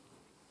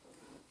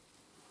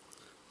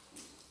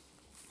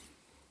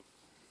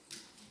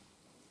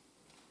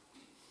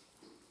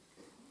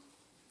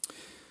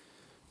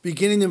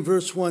Beginning in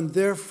verse 1,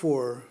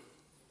 therefore,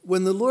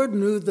 when the Lord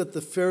knew that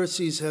the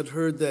Pharisees had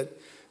heard that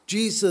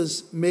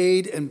Jesus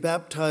made and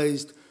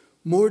baptized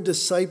more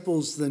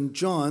disciples than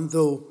John,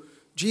 though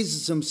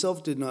Jesus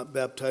himself did not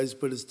baptize,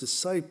 but his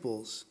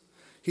disciples,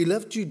 he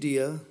left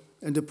Judea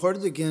and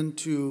departed again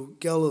to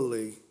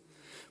Galilee.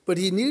 But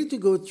he needed to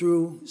go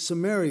through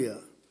Samaria.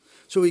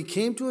 So he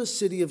came to a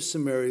city of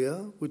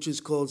Samaria, which is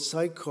called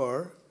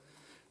Sychar,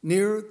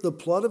 near the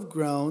plot of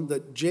ground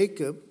that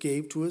Jacob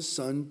gave to his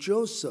son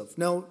Joseph.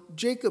 Now,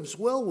 Jacob's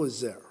well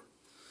was there.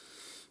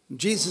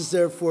 Jesus,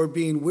 therefore,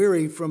 being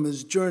weary from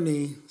his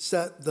journey,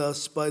 sat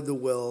thus by the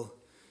well.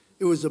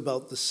 It was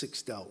about the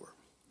 6th hour.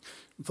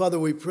 Father,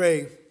 we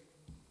pray,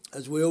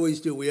 as we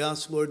always do, we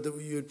ask, Lord, that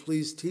you would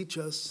please teach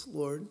us,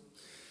 Lord.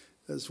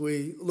 As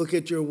we look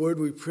at your word,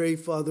 we pray,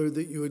 Father,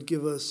 that you would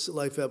give us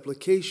life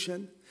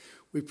application.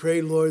 We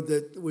pray, Lord,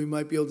 that we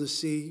might be able to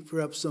see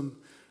perhaps some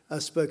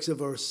aspects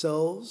of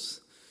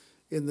ourselves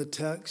in the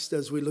text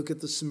as we look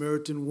at the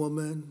Samaritan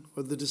woman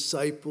or the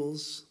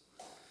disciples.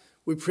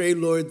 We pray,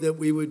 Lord, that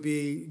we would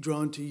be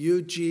drawn to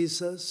you,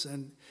 Jesus,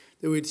 and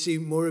that we'd see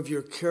more of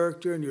your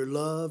character and your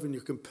love and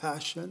your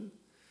compassion.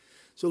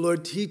 So,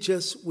 Lord, teach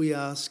us, we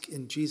ask,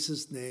 in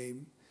Jesus'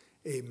 name,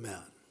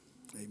 amen.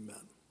 Amen.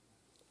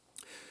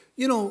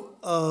 You know,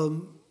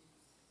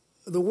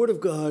 the Word of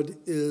God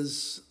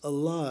is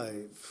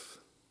alive.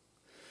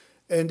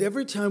 And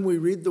every time we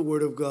read the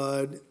Word of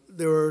God,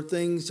 there are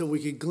things that we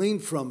could glean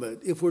from it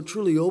if we're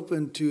truly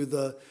open to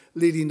the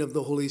leading of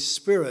the Holy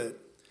Spirit.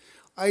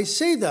 I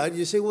say that,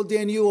 you say, well,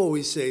 Dan, you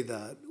always say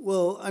that.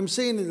 Well, I'm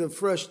saying it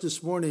afresh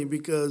this morning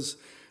because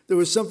there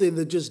was something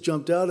that just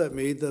jumped out at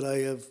me that I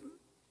have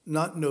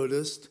not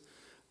noticed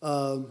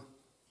the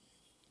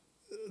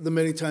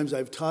many times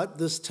I've taught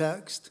this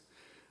text.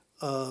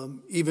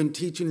 Even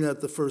teaching it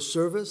at the first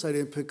service, I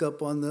didn't pick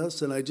up on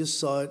this, and I just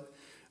saw it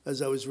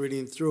as I was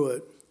reading through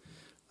it.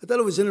 I thought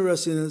it was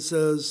interesting. It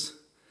says,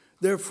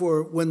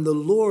 therefore, when the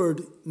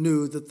Lord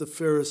knew that the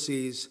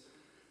Pharisees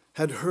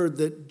had heard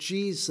that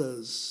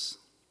Jesus,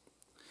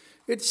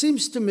 it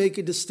seems to make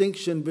a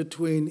distinction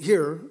between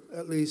here,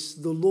 at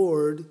least, the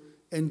Lord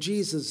and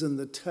Jesus in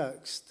the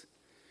text.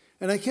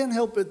 And I can't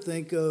help but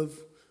think of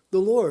the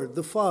Lord,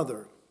 the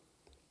Father.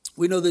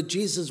 We know that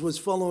Jesus was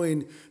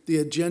following the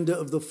agenda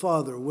of the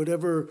Father.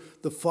 Whatever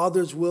the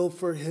Father's will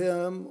for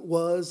him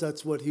was,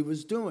 that's what he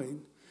was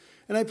doing.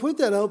 And I point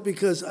that out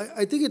because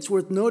I think it's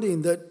worth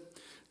noting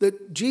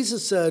that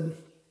Jesus said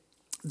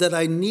that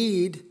I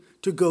need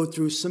to go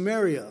through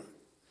Samaria.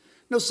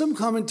 Now, some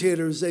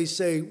commentators, they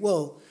say,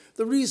 well,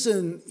 the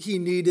reason he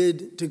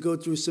needed to go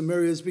through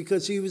Samaria is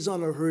because he was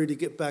on a hurry to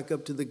get back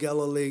up to the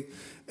Galilee.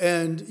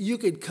 And you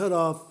could cut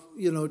off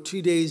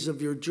 2 days of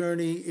your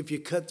journey if you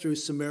cut through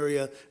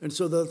Samaria. And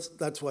so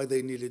that's why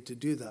they needed to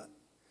do that.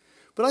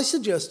 But I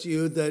suggest to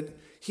you that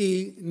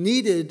he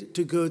needed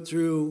to go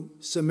through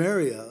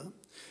Samaria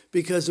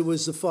because it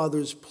was the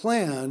Father's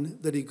plan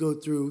that he go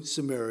through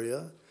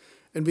Samaria,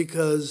 and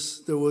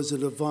because there was a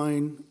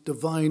divine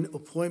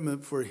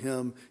appointment for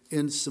him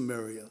in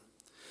Samaria.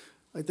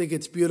 I think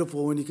it's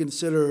beautiful when you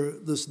consider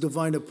this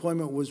divine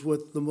appointment was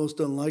with the most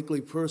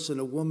unlikely person,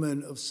 a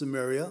woman of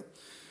Samaria.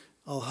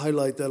 I'll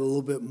highlight that a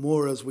little bit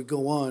more as we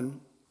go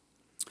on.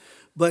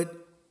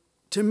 But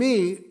to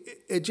me,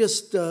 it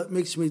just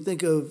makes me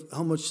think of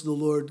how much the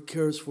Lord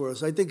cares for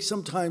us. I think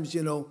sometimes,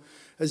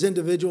 as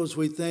individuals,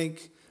 we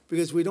think,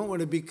 because we don't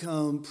want to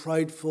become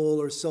prideful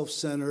or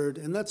self-centered,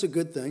 and that's a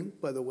good thing,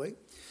 by the way.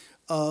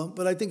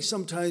 But I think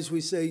sometimes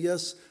we say,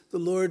 yes, the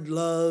Lord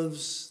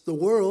loves the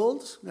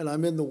world, and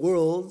I'm in the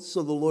world,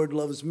 so the Lord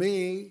loves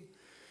me.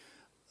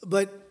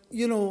 But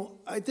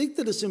I think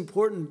that it's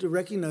important to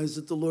recognize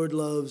that the Lord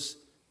loves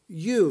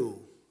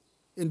you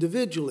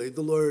individually.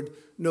 The Lord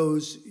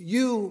knows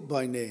you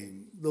by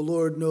name. The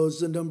Lord knows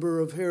the number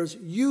of hairs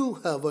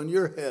you have on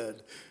your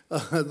head.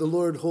 The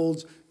Lord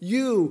holds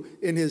you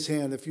in his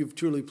hand if you've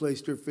truly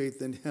placed your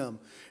faith in him.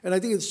 And I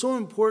think it's so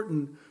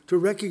important to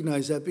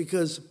recognize that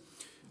because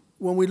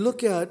when we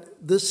look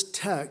at this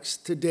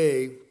text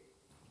today,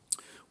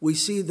 we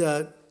see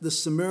that the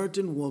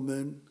Samaritan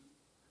woman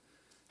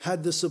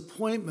had this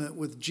appointment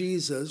with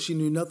Jesus. She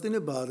knew nothing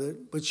about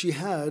it, but she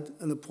had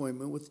an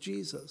appointment with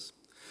Jesus.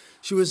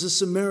 She was a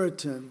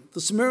Samaritan.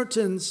 The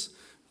Samaritans,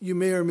 you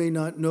may or may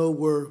not know,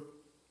 were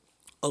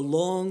a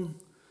long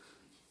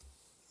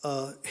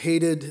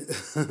hated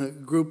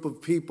group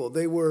of people.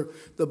 They were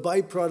the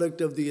byproduct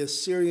of the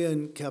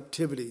Assyrian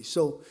captivity.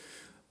 So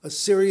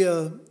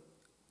Assyria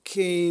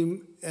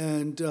came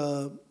and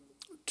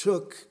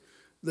took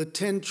the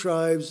 10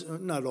 tribes,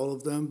 not all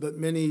of them, but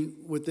many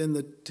within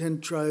the 10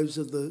 tribes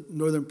of the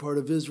northern part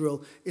of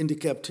Israel into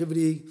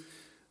captivity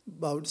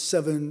about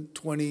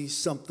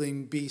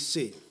 720-something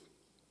BC.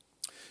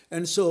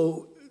 And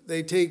so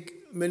they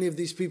take many of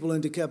these people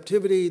into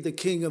captivity. The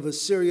king of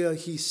Assyria,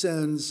 he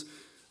sends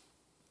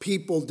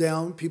people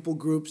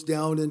groups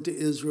down into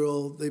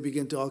Israel. They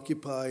begin to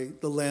occupy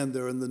the land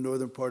there in the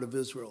northern part of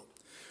Israel.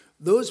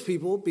 Those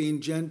people, being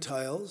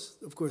Gentiles,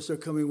 of course, they're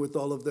coming with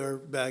all of their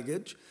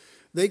baggage.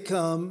 They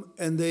come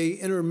and they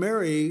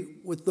intermarry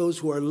with those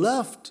who are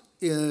left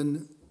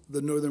in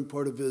the northern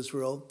part of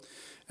Israel.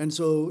 And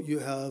so you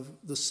have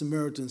the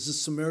Samaritans. The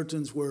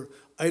Samaritans were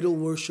idol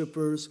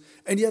worshipers,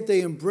 and yet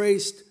they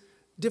embraced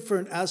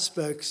different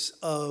aspects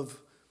of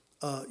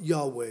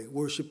Yahweh,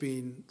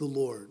 worshiping the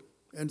Lord.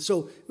 And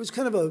so it was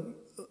kind of a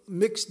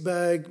mixed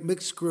bag,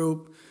 mixed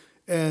group,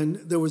 and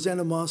there was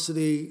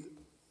animosity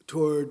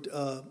toward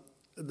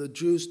the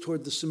Jews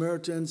toward the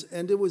Samaritans,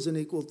 and it was an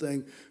equal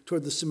thing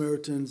toward the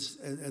Samaritans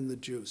and the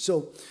Jews.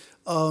 So,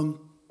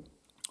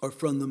 or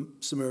from the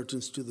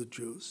Samaritans to the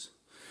Jews.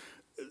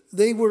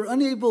 They were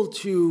unable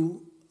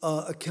to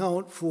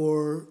account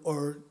for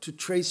or to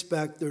trace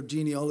back their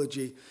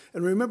genealogy.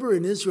 And remember,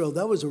 in Israel,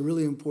 that was a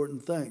really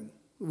important thing.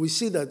 We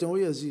see that, don't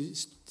we, as you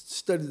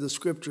study the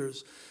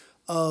scriptures,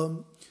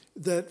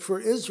 that for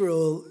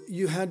Israel,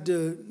 you had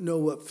to know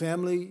what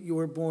family you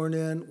were born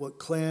in, what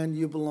clan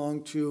you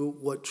belonged to,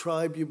 what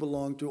tribe you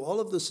belonged to. All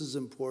of this is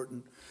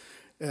important.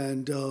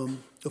 And,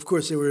 of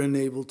course, they were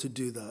unable to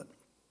do that.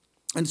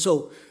 And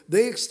so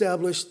they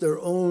established their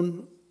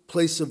own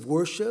place of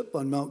worship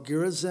on Mount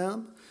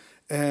Gerizim,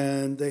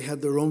 and they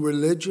had their own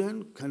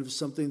religion, kind of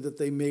something that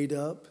they made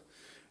up.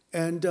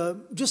 And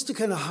just to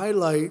kind of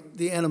highlight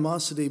the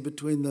animosity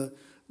between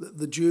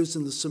the Jews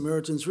and the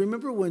Samaritans,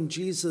 remember when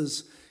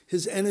Jesus,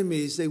 his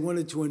enemies, they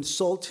wanted to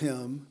insult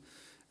him.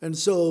 And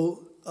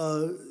so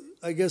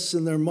I guess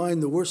in their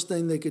mind, the worst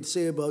thing they could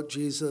say about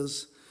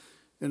Jesus,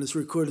 and it's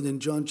recorded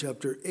in John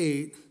chapter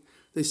 8,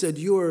 they said,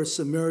 "You are a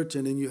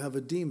Samaritan and you have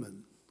a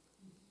demon."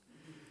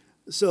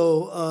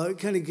 So it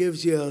kind of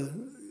gives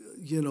you,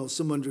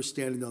 some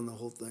understanding on the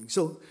whole thing.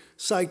 So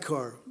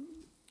Sychar.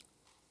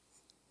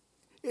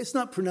 It's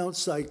not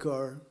pronounced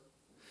Sychar.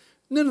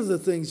 None of the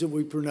things that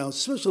we pronounce,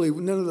 especially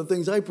none of the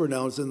things I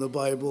pronounce in the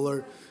Bible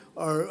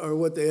are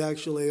what they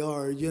actually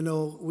are.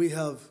 We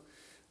have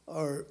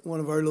one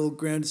of our little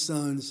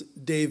grandsons,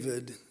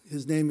 David.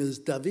 His name is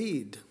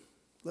David.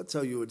 That's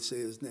how you would say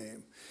his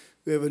name.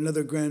 We have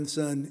another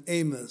grandson,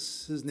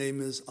 Amos. His name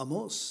is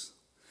Amos.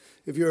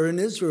 If you're in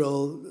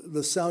Israel,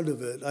 the sound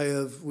of it,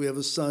 we have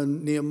a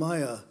son,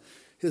 Nehemiah.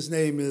 His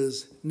name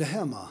is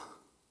Nehemiah.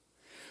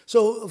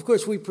 So, of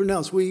course, we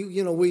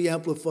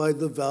amplified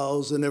the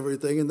vowels and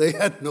everything, and they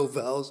had no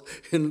vowels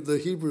in the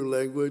Hebrew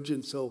language,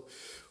 and so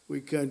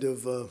we kind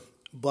of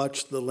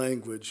botched the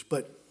language.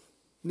 But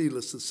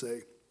needless to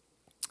say,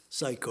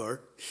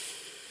 Sychar.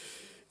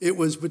 It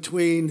was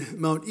between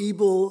Mount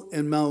Ebal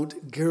and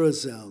Mount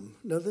Gerizim.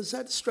 Now, does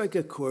that strike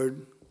a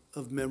chord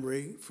of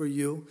memory for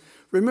you?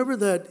 Remember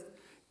that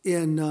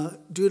in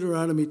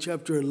Deuteronomy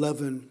chapter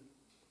 11,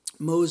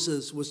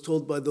 Moses was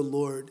told by the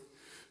Lord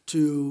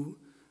to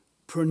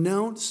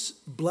pronounce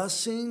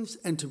blessings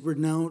and to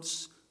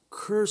pronounce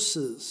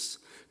curses,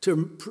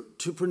 to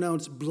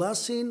pronounce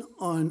blessing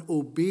on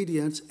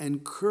obedience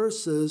and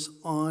curses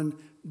on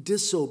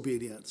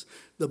disobedience.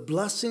 The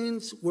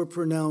blessings were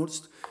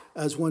pronounced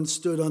as one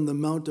stood on the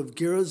Mount of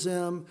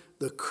Gerizim,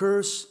 the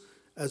curse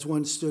as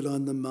one stood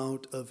on the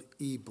Mount of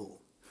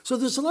Ebal. So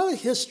there's a lot of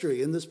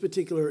history in this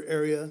particular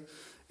area.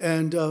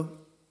 And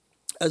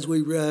as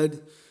we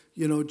read,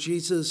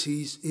 Jesus,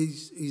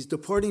 he's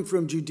departing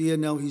from Judea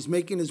now. He's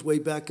making his way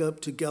back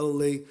up to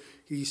Galilee.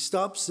 He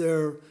stops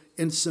there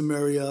in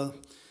Samaria,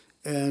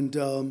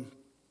 and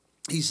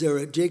he's there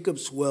at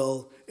Jacob's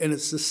well, and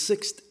it's the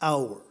 6th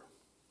hour.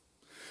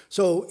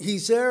 So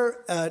he's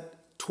there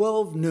at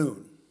 12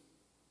 noon.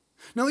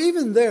 Now,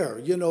 even there,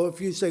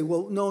 if you say,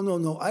 well,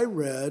 no, I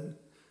read,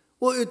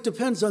 well, it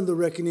depends on the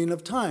reckoning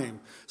of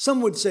time.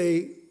 Some would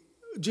say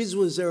Jesus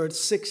was there at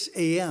 6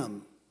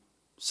 a.m.,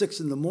 6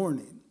 in the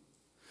morning,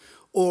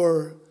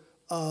 or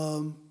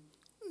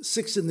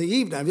 6 in the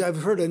evening.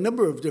 I've heard a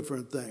number of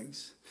different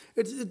things.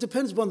 It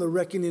depends upon the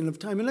reckoning of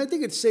time. And I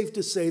think it's safe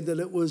to say that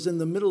it was in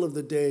the middle of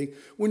the day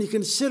when you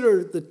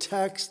consider the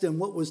text and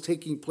what was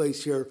taking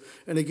place here.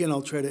 And again,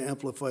 I'll try to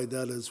amplify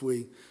that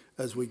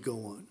as we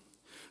go on.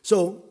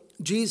 So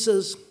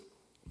Jesus,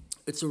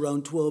 it's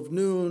around 12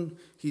 noon.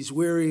 He's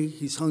weary,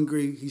 he's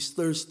hungry, he's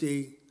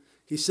thirsty.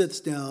 He sits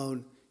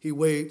down, he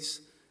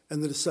waits,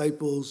 and the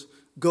disciples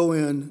go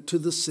into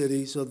the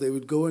city. So they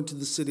would go into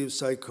the city of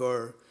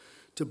Sychar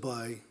to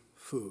buy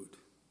food.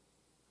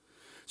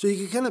 So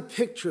you can kind of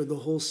picture the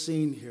whole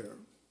scene here.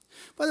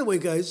 By the way,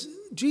 guys,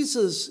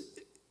 Jesus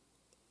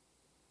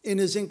in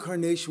his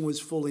incarnation was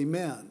fully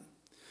man.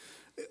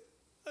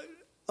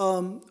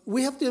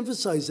 We have to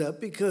emphasize that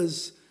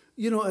because,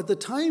 at the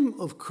time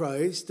of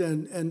Christ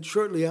and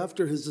shortly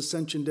after his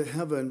ascension to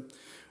heaven,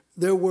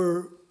 there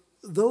were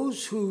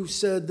those who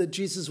said that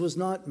Jesus was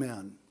not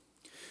man,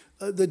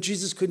 that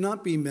Jesus could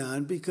not be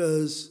man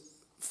because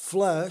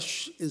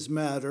flesh is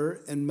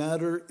matter and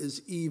matter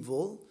is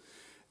evil.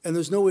 And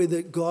there's no way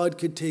that God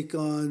could take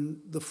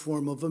on the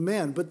form of a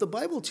man. But the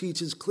Bible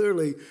teaches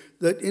clearly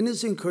that in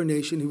his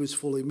incarnation, he was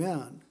fully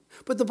man.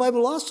 But the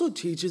Bible also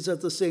teaches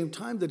at the same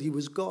time that he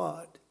was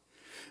God.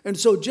 And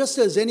so just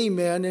as any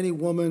man, any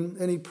woman,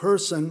 any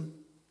person,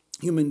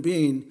 human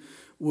being,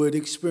 would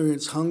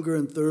experience hunger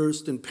and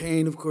thirst and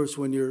pain, of course,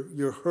 when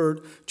you're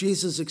hurt.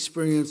 Jesus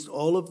experienced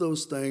all of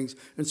those things.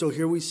 And so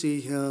here we see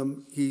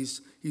him.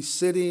 He's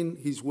sitting,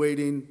 he's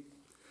waiting,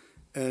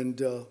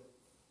 and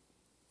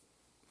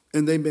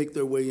they make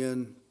their way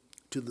in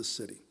to the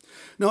city.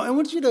 Now, I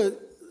want you to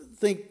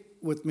think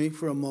with me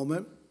for a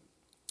moment.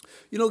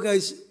 You know,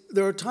 guys,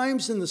 there are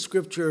times in the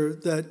scripture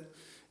that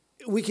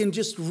we can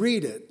just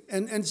read it.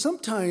 And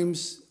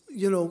sometimes,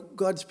 you know,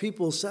 God's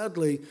people,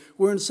 sadly,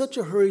 we're in such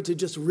a hurry to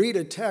just read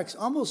a text,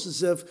 almost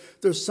as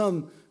if there's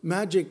some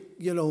magic,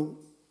 you know,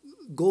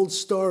 gold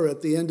star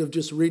at the end of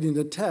just reading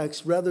the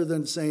text, rather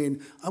than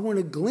saying, I want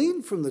to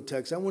glean from the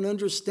text. I want to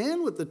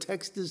understand what the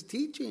text is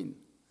teaching.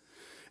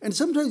 And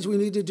sometimes we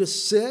need to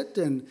just sit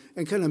and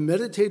kind of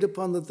meditate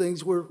upon the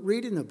things we're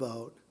reading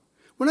about.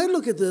 When I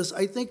look at this,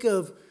 I think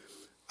of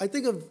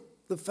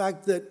the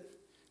fact that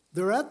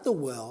they're at the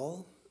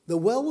well. The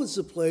well was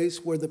the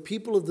place where the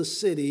people of the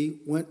city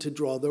went to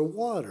draw their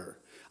water.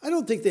 I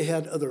don't think they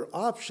had other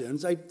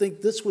options. I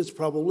think this was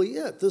probably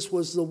it. This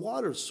was the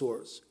water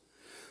source.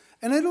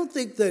 And I don't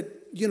think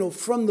that, you know,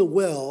 from the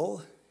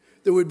well,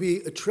 there would be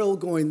a trail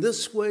going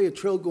this way, a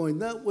trail going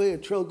that way, a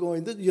trail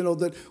going that, you know,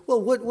 that,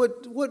 well,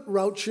 what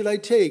route should I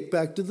take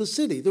back to the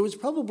city? There was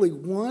probably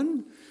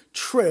one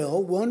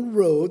trail, one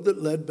road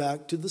that led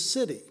back to the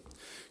city.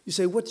 You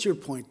say, what's your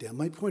point, Dan?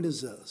 My point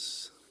is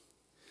this.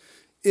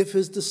 If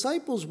his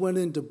disciples went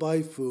in to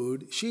buy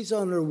food, she's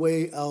on her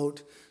way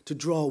out to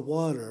draw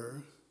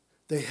water,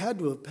 they had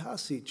to have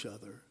passed each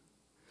other.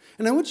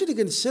 And I want you to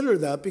consider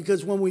that,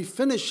 because when we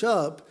finish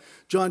up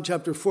John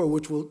chapter 4,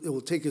 which it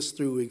will take us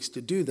 3 weeks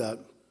to do that,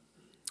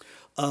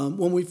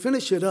 when we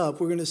finish it up,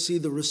 we're going to see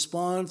the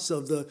response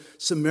of the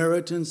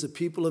Samaritans, the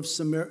people of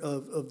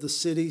the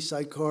city,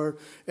 Sychar,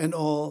 and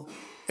all.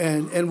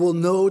 And we'll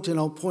note, and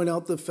I'll point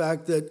out the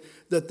fact that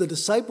the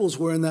disciples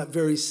were in that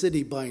very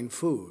city buying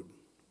food.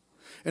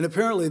 And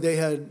apparently they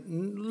had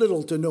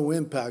little to no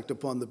impact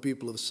upon the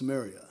people of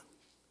Samaria.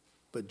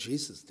 But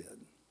Jesus did.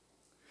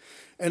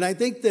 And I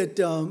think that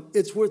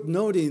it's worth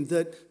noting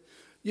that,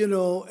 you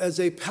know, as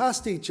they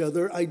passed each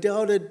other, I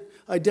doubt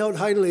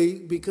highly,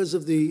 because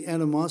of the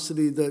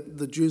animosity that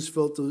the Jews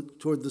felt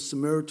toward the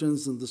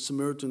Samaritans and the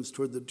Samaritans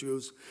toward the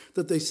Jews,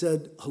 that they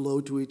said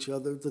hello to each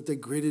other, that they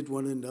greeted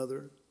one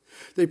another.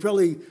 They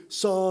probably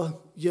saw,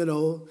 you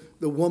know,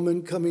 the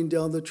woman coming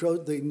down the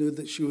road. They knew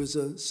that she was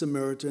a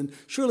Samaritan.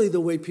 Surely the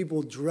way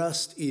people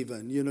dressed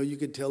even, you know, you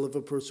could tell if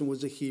a person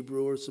was a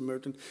Hebrew or a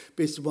Samaritan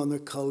based upon their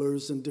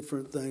colors and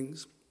different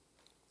things.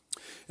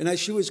 And as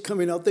she was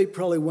coming out, they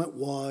probably went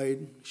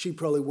wide. She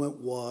probably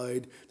went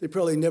wide. They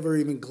probably never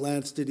even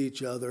glanced at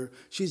each other.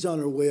 She's on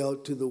her way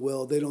out to the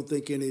well. They don't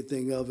think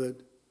anything of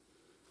it.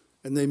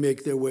 And they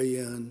make their way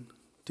in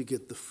to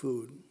get the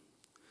food.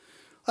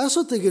 I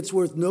also think it's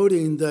worth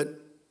noting that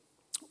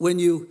when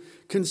you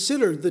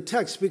consider the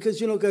text,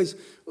 because, you know, guys,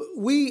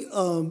 we,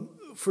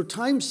 for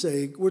time's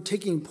sake, we're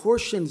taking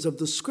portions of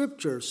the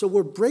scripture, so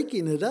we're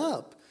breaking it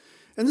up.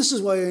 And this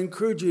is why I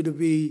encourage you to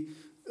be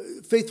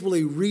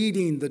faithfully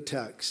reading the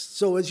text.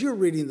 So as you're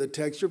reading the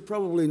text, you're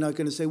probably not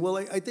going to say, well,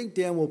 I think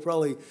Dan will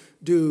probably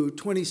do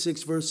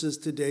 26 verses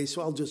today,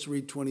 so I'll just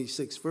read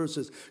 26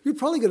 verses. You're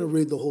probably going to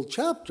read the whole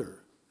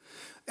chapter.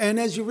 And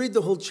as you read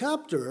the whole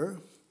chapter,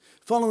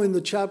 following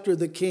the chapter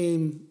that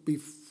came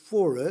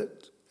before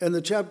it and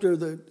the chapter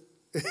that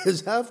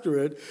is after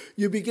it,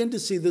 you begin to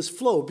see this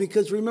flow.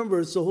 Because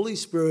remember, it's the Holy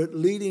Spirit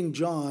leading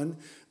John,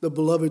 the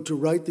beloved, to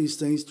write these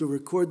things, to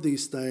record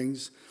these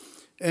things.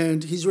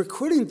 And he's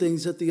recording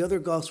things that the other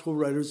gospel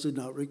writers did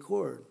not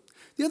record.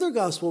 The other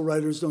gospel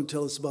writers don't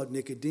tell us about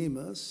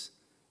Nicodemus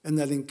and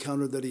that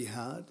encounter that he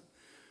had.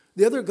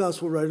 The other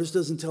gospel writers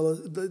don't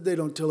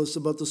tell us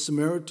about the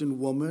Samaritan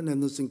woman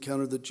and this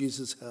encounter that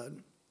Jesus had.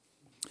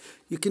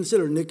 You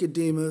consider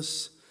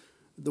Nicodemus,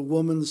 the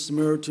woman, the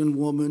Samaritan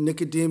woman.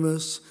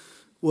 Nicodemus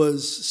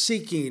was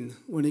seeking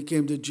when he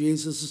came to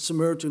Jesus. The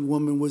Samaritan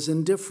woman was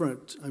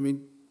indifferent. I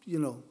mean, you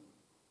know,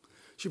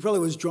 she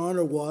probably was drawing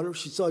her water.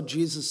 She saw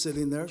Jesus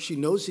sitting there. She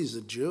knows he's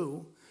a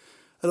Jew.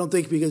 I don't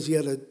think because he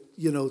had a,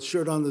 you know,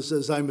 shirt on that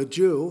says, I'm a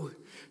Jew.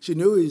 She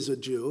knew he's a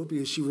Jew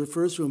because she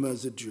refers to him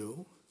as a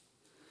Jew.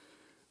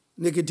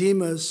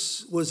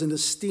 Nicodemus was an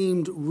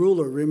esteemed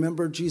ruler.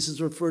 Remember,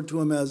 Jesus referred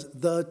to him as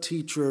the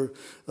teacher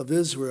of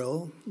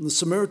Israel. The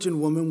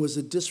Samaritan woman was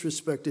a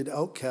disrespected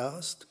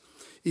outcast,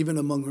 even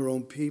among her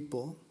own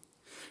people.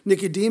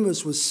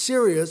 Nicodemus was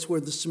serious, where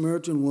the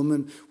Samaritan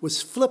woman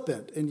was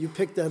flippant. And you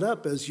pick that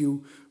up as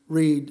you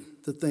read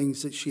the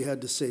things that she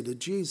had to say to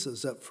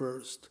Jesus at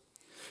first.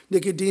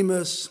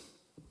 Nicodemus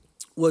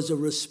was a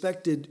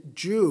respected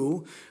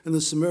Jew, and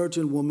the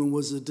Samaritan woman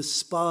was a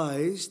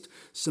despised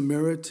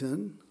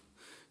Samaritan.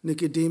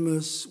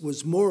 Nicodemus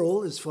was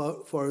moral as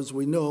far as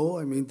we know.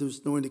 I mean,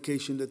 there's no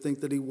indication to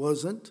think that he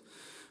wasn't.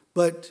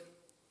 But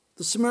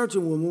the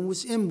Samaritan woman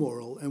was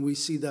immoral, and we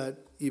see that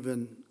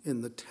even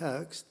in the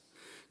text.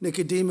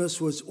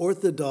 Nicodemus was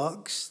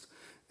orthodox,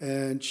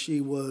 and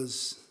she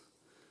was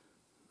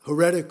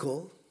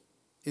heretical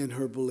in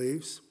her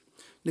beliefs.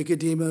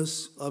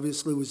 Nicodemus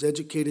obviously was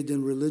educated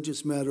in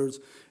religious matters,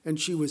 and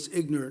she was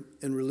ignorant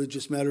in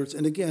religious matters.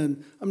 And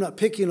again, I'm not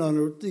picking on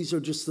her. These are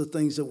just the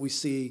things that we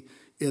see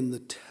in the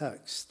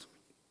text.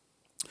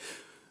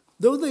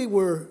 Though they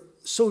were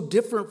so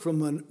different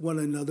from one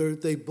another,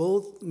 they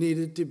both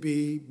needed to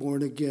be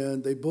born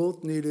again. They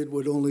both needed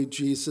what only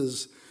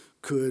Jesus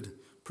could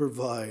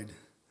provide.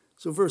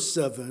 So verse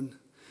 7,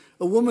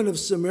 a woman of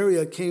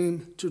Samaria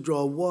came to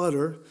draw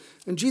water,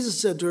 and Jesus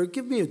said to her,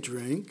 "Give me a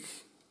drink."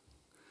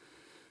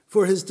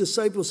 For his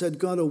disciples had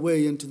gone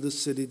away into the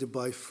city to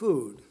buy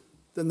food.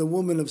 Then the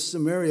woman of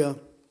Samaria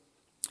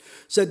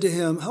said to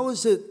him, "How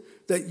is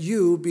it that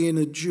you, being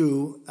a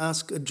Jew,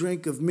 ask a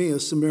drink of me, a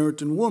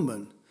Samaritan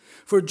woman?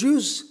 For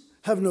Jews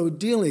have no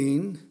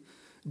dealings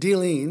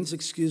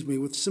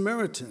with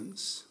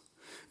Samaritans."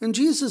 And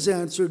Jesus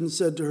answered and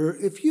said to her,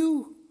 "If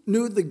you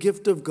knew the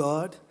gift of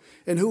God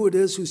and who it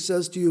is who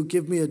says to you,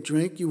 'Give me a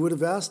drink,' you would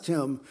have asked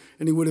him,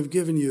 and he would have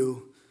given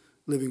you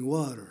living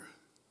water."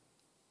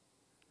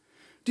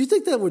 Do you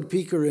think that would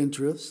pique her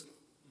interest?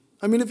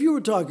 I mean, if you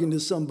were talking to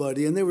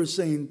somebody and they were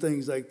saying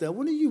things like that,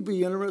 wouldn't you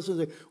be interested in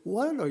saying,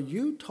 "What are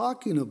you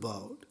talking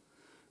about?"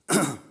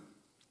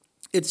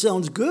 It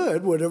sounds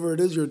good, whatever it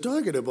is you're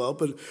talking about,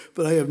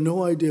 but I have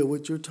no idea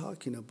what you're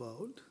talking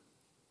about.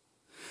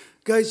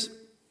 Guys,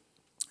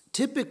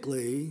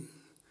 typically,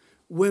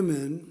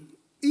 women,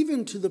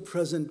 even to the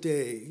present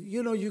day,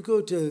 you go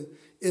to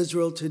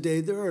Israel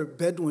today, there are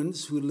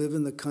Bedouins who live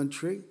in the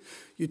country.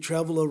 You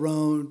travel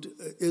around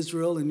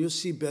Israel and you'll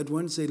see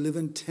Bedouins. They live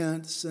in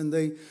tents and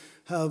they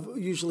have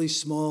usually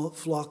small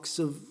flocks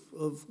of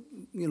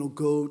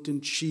goat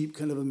and sheep,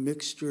 kind of a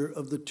mixture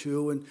of the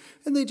two. And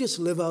they just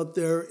live out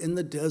there in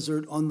the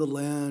desert, on the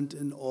land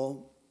and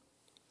all.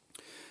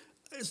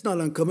 It's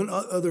not uncommon.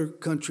 Other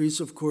countries,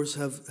 of course,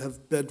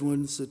 have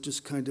Bedouins that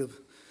just kind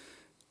of...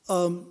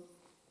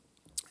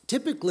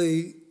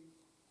 Typically,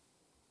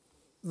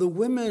 the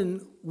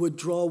women would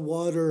draw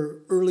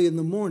water early in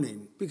the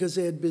morning because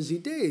they had busy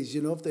days.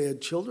 If they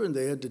had children,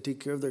 they had to take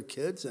care of their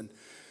kids.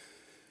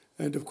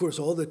 And of course,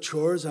 all the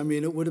chores. I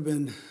mean, there would have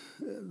been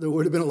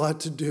a lot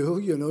to do.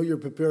 You're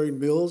preparing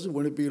meals. It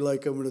wouldn't be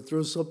like, I'm going to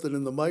throw something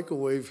in the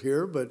microwave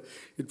here, but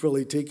it'd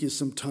probably take you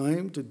some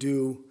time to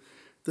do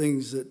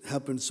things that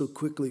happen so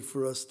quickly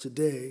for us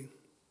today.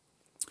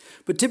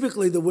 But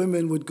typically, the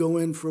women would go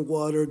in for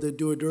water. They'd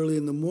do it early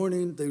in the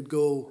morning. They'd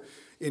go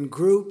in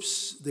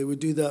groups. They would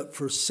do that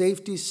for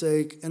safety's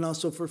sake and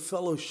also for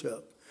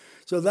fellowship.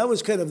 So that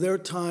was kind of their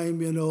time,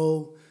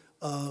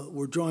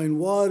 we're drawing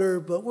water,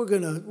 but we're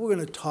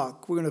gonna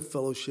talk. We're gonna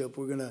fellowship.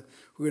 We're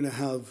gonna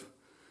have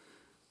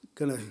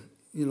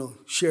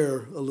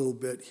share a little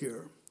bit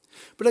here.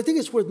 But I think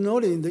it's worth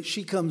noting that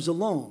she comes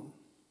alone.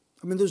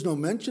 I mean, there's no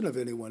mention of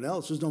anyone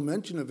else. There's no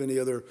mention of any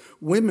other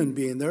women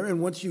being there.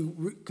 And once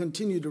you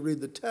continue to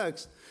read the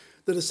text,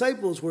 the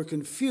disciples were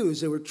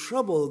confused. They were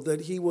troubled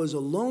that he was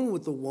alone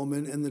with the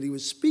woman and that he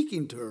was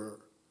speaking to her.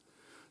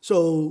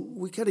 So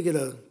we kind of get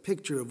a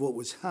picture of what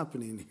was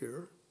happening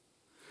here.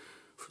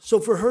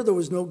 So for her, there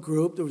was no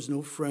group, there was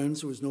no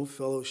friends, there was no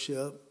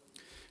fellowship.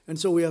 And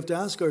so we have to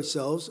ask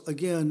ourselves,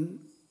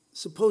 again,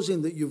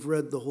 supposing that you've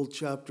read the whole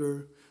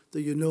chapter,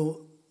 that you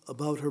know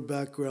about her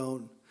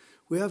background,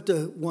 we have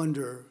to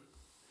wonder,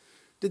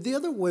 did the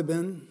other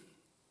women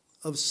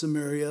of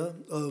Samaria,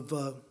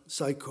 of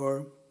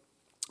Sychar,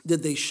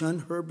 did they shun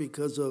her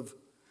because of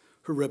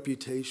her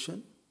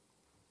reputation?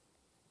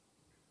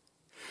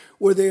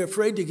 Were they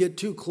afraid to get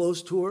too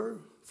close to her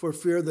for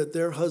fear that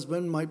their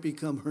husband might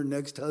become her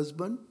next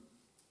husband?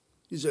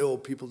 You say, "Oh,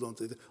 people don't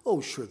think that."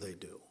 Oh, sure they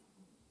do.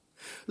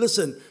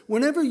 Listen,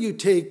 whenever you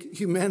take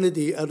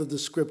humanity out of the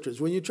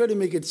scriptures, when you try to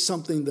make it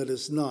something that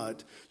is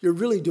not, you're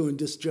really doing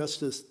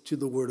disjustice to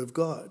the word of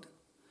God.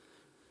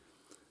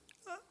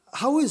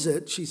 How is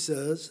it, she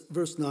says,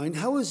 verse 9,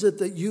 how is it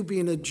that you,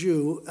 being a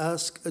Jew,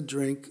 ask a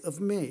drink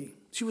of me?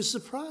 She was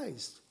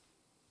surprised.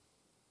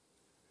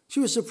 She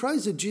was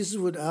surprised that Jesus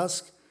would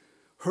ask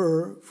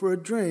her for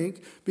a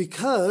drink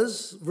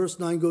because, verse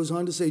 9 goes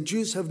on to say,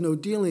 Jews have no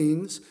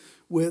dealings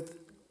with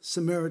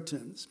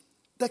Samaritans.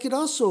 That could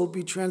also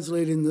be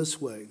translated in this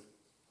way.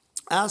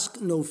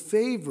 Ask no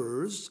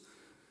favors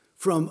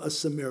from a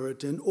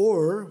Samaritan,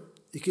 or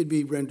it could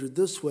be rendered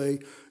this way,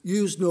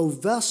 use no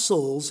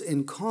vessels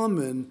in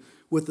common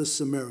with a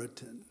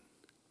Samaritan.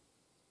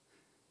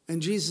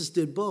 And Jesus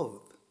did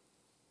both.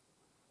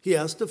 He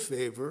asked a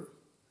favor,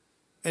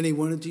 and he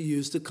wanted to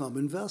use the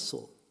common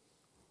vessel.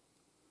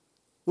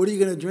 What are you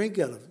going to drink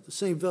out of? The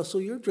same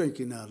vessel you're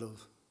drinking out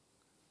of.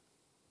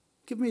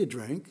 Give me a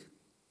drink.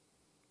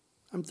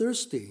 I'm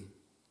thirsty.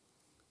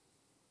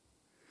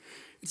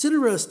 It's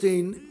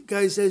interesting,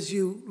 guys, as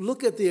you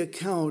look at the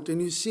account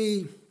and you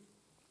see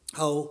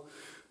how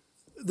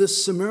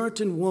this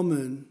Samaritan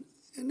woman,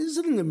 and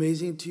isn't it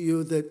amazing to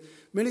you that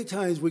many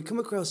times we come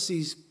across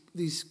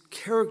these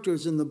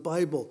characters in the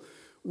Bible,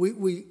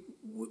 we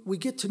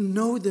get to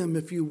know them,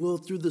 if you will,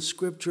 through the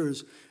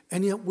scriptures,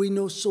 and yet we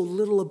know so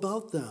little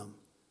about them.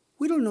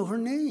 We don't know her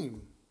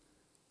name.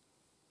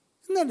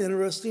 Isn't that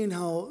interesting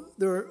how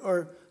there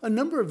are a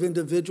number of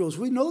individuals,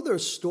 we know their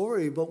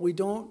story, but we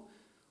don't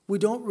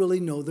really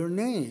know their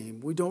name.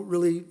 We don't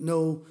really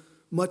know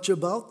much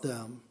about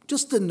them.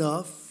 Just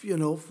enough,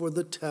 for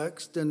the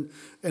text and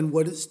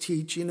what it's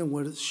teaching and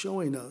what it's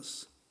showing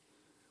us.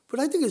 But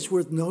I think it's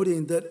worth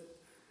noting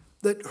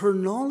that her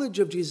knowledge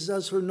of Jesus,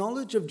 as her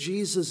knowledge of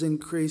Jesus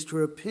increased,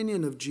 her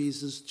opinion of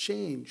Jesus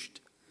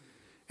changed.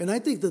 And I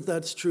think that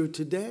that's true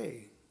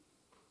today.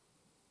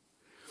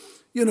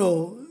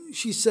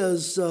 She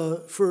says,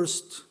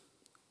 first,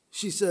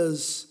 she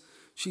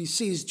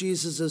sees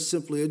Jesus as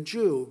simply a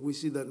Jew. We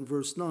see that in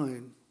verse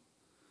 9.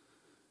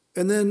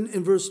 And then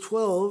in verse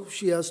 12,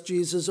 she asks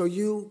Jesus, are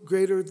you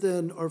greater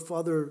than our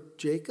father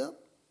Jacob?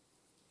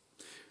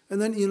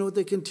 And then,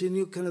 they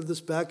continue kind of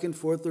this back and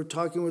forth. They're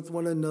talking with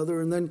one another.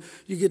 And then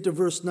you get to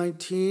verse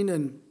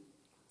 19,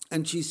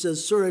 and she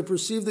says, sir, I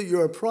perceive that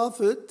you're a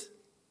prophet.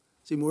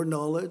 See, more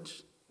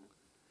knowledge.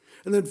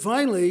 And then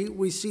finally,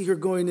 we see her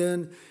going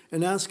in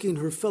and asking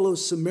her fellow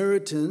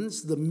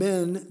Samaritans, the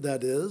men,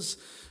 that is,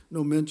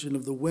 no mention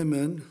of the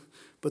women,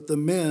 but the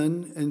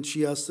men, and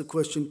she asks the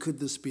question, could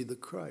this be the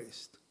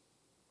Christ?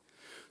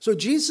 So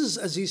Jesus,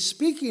 as he's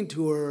speaking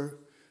to her,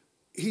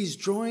 he's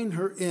drawing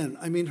her in.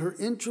 I mean, her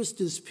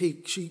interest is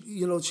piqued.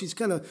 She's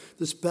kind of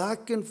this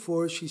back and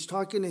forth. She's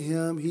talking to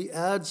him. He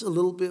adds a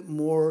little bit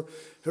more.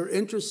 Her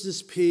interest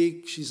is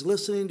piqued. She's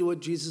listening to what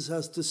Jesus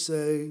has to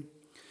say.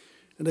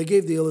 And I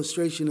gave the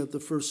illustration at the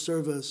first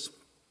service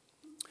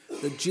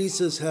that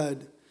Jesus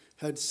had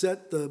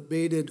set the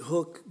baited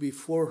hook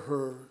before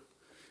her,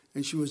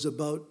 and she was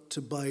about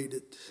to bite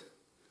it.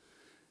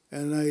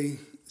 And I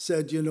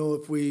said,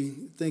 if we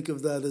think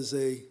of that as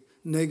a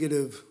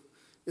negative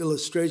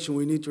illustration,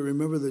 we need to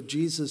remember that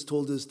Jesus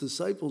told his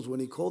disciples when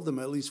he called them,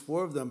 at least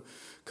 4 of them,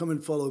 come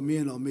and follow me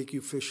and I'll make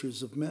you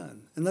fishers of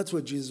men. And that's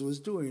what Jesus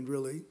was doing,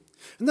 really.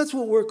 And that's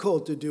what we're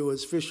called to do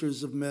as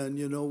fishers of men.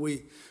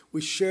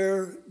 We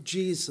share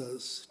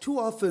Jesus. Too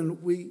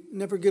often we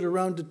never get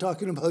around to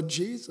talking about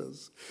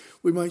Jesus.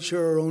 We might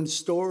share our own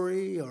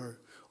story or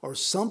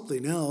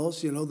something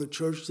else, the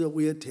church that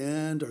we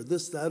attend, or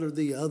this, that, or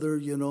the other,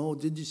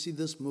 did you see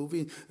this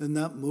movie and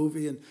that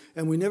movie?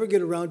 And we never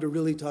get around to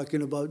really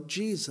talking about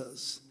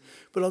Jesus.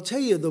 But I'll tell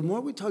you, the more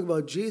we talk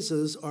about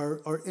Jesus,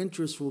 our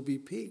interest will be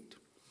piqued.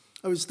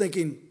 I was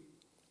thinking,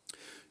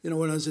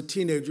 when I was a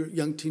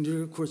young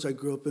teenager, of course, I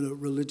grew up in a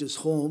religious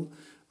home,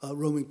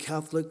 Roman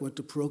Catholic, went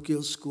to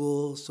parochial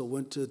school, so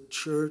went to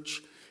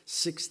church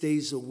 6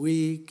 days a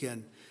week,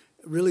 and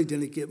really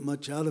didn't get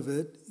much out of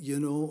it,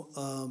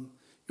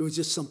 It was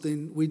just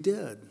something we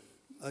did.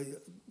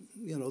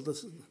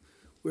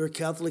 We're a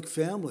Catholic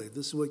family.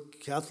 This is what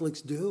Catholics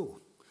do.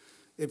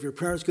 If your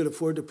parents could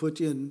afford to put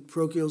you in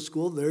parochial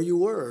school, there you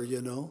were,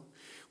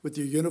 with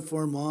your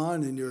uniform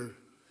on and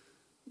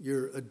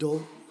your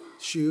adult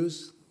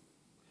shoes.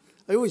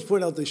 I always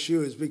point out the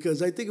shoes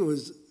because I think it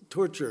was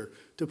torture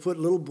to put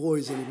little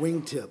boys in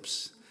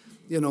wingtips.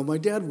 My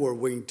dad wore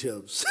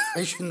wingtips.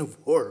 I shouldn't have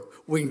wore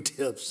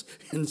wingtips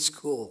in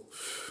school.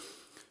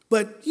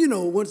 But,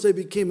 once I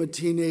became a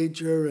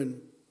teenager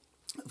and,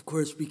 of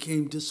course,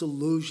 became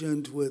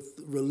disillusioned with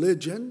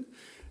religion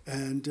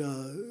and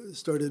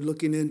started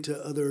looking into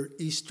other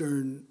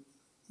Eastern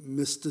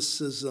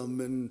mysticism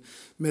and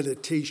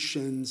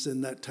meditations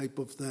and that type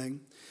of thing.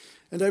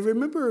 And I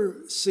remember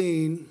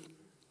seeing,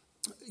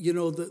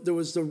 there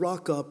was the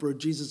rock opera,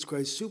 Jesus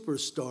Christ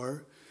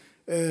Superstar,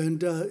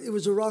 and it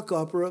was a rock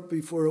opera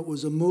before it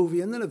was a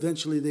movie, and then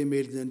eventually they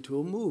made it into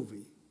a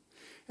movie.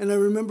 And I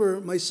remember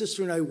my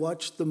sister and I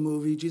watched the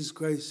movie, Jesus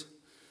Christ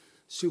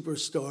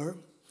Superstar,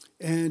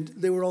 and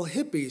they were all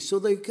hippies, so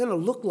they kind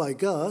of looked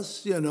like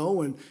us,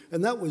 and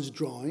that was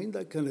drawing.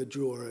 That kind of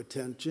drew our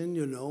attention,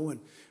 and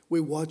we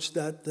watched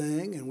that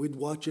thing, and we'd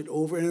watch it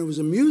over, and it was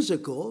a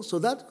musical, so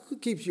that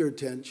keeps your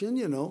attention,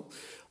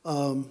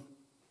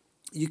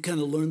 You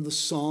kind of learn the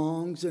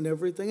songs and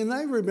everything, and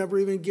I remember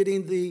even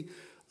getting the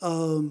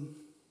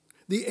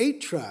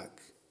 8-track.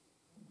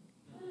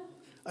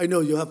 I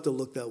know you'll have to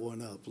look that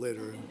one up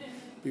later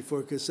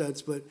before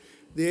cassettes, but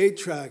the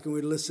 8-track, and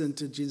we'd listen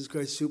to Jesus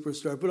Christ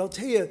Superstar. But I'll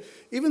tell you,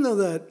 even though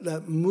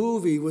that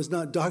movie was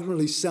not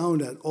doctrinally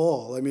sound at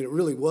all, I mean, it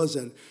really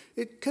wasn't,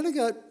 it kind of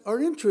got our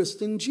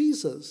interest in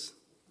Jesus.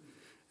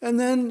 And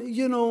then,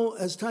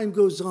 as time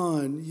goes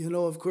on,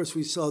 of course,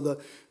 we saw the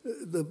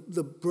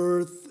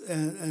birth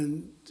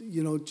and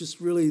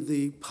just really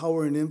the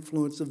power and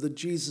influence of the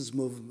Jesus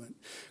movement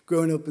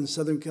growing up in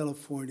Southern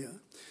California.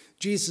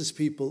 Jesus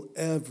people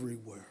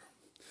everywhere.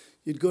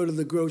 You'd go to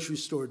the grocery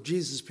store,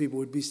 Jesus people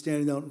would be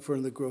standing out in front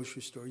of the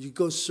grocery store. You'd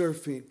go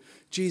surfing,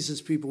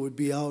 Jesus people would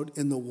be out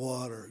in the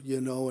water,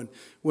 and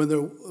when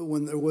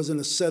there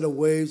wasn't a set of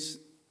waves,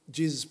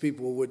 Jesus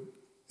people would,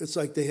 it's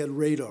like they had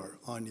radar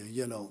on you,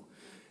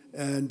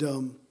 And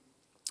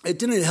it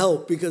didn't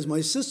help because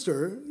my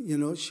sister,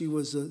 she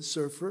was a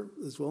surfer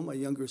as well, my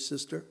younger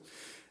sister.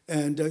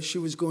 And she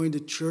was going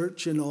to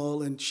church and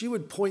all, and she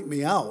would point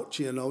me out,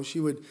 She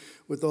would,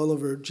 with all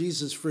of her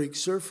Jesus freak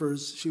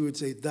surfers, she would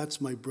say,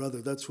 that's my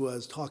brother, that's who I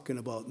was talking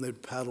about, and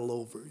they'd paddle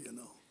over,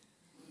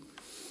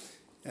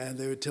 And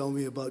they would tell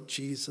me about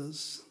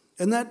Jesus.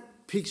 And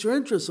that piques your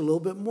interest a little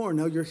bit more.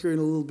 Now you're hearing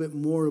a little bit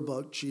more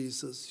about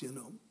Jesus,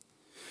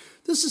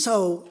 This is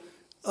how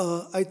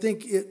I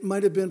think it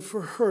might have been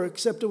for her,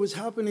 except it was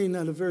happening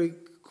at a very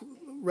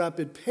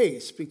rapid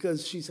pace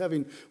because she's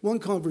having one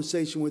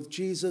conversation with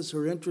Jesus.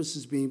 Her interest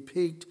is being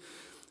piqued.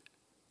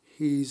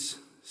 He's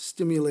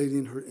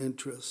stimulating her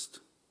interest.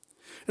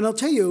 And I'll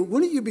tell you,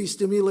 wouldn't you be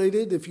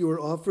stimulated if you were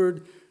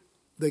offered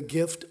the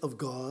gift of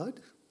God?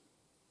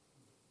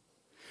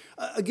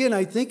 Again,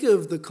 I think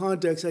of the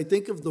context. I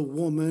think of the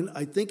woman.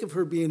 I think of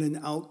her being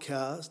an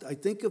outcast. I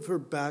think of her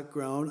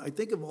background. I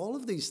think of all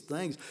of these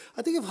things.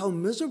 I think of how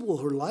miserable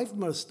her life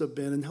must have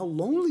been and how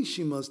lonely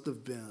she must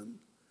have been.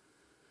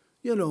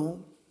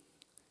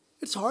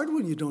 It's hard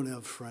when you don't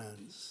have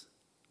friends.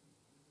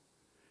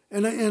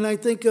 And I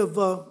think of,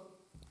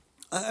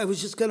 I was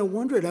just kind of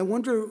wondering, I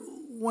wonder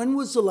when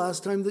was the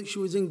last time that she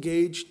was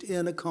engaged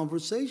in a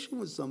conversation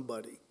with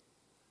somebody?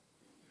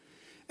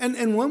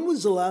 And when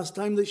was the last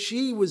time that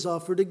she was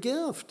offered a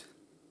gift?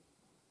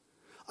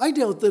 I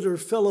doubt that her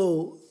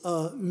fellow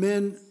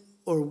men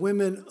or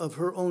women of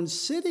her own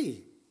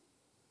city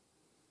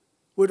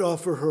would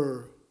offer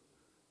her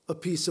a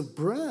piece of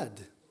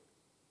bread.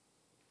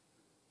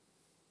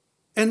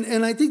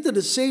 And I think that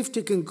it's safe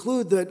to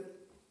conclude that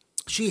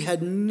she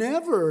had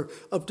never,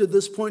 up to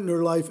this point in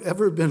her life,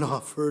 ever been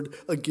offered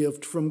a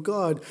gift from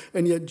God.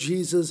 And yet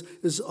Jesus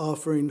is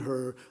offering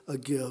her a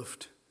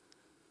gift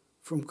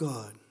from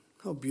God.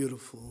 How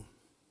beautiful.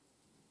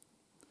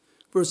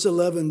 Verse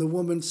 11, the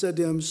woman said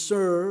to him,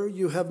 "Sir,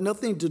 you have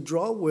nothing to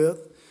draw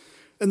with,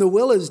 and the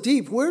well is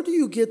deep. Where do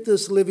you get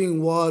this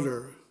living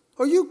water?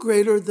 Are you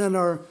greater than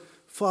our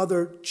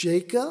father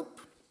Jacob,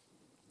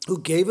 who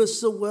gave us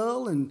the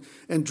well and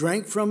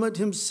drank from it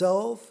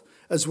himself,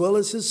 as well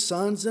as his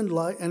sons and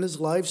his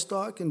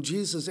livestock?" And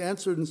Jesus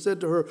answered and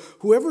said to her,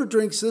 "Whoever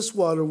drinks this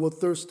water will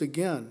thirst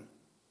again.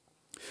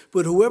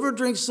 But whoever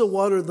drinks the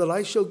water that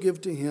I shall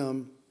give to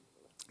him,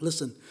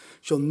 listen,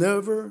 shall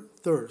never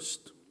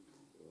thirst.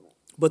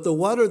 But the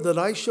water that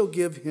I shall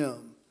give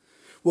him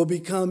will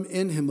become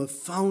in him a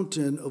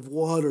fountain of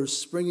water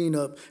springing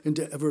up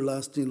into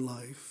everlasting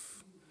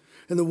life."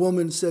 And the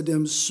woman said to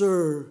him,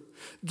 "Sir,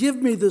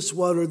 give me this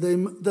water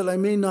that I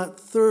may not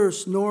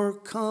thirst, nor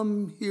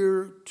come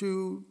here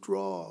to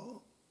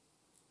draw."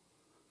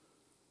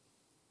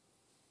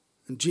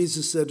 And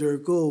Jesus said to her,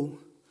 "Go,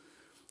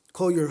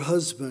 call your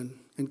husband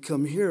and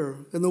come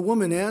here." And the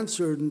woman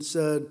answered and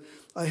said,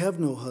 "I have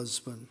no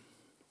husband.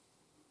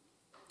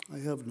 I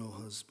have no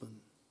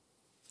husband."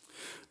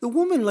 The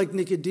woman, like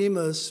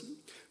Nicodemus,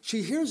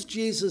 she hears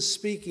Jesus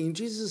speaking.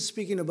 Jesus is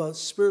speaking about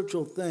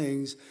spiritual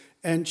things,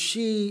 and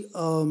she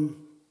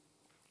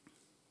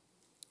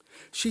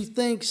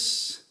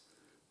thinks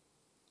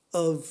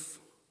of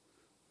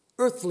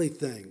earthly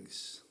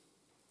things.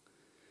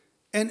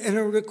 And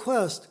her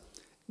request,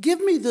 "Give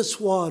me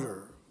this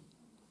water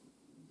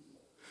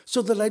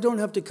so that I don't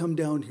have to come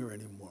down here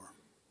anymore."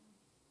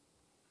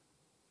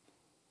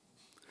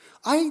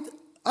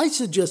 I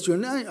suggest to you,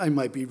 and I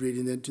might be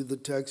reading into the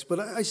text, but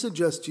I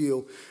suggest to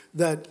you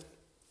that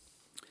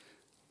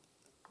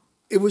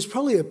it was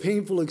probably a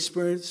painful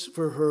experience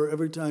for her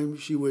every time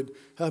she would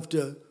have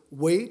to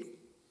wait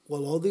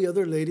while all the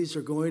other ladies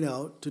are going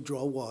out to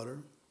draw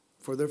water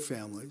for their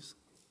families,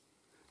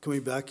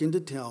 coming back into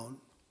town.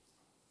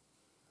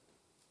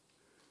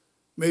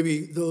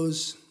 Maybe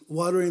those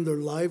watering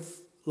their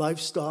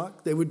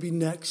livestock, they would be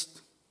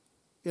next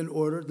in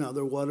order. Now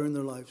they're watering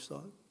their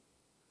livestock.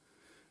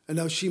 And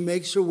now she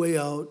makes her way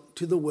out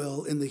to the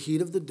well in the heat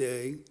of the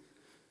day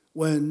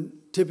when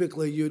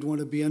typically you'd want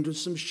to be under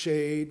some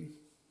shade,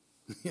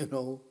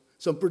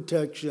 some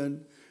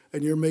protection,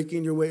 and you're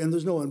making your way. And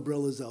there's no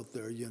umbrellas out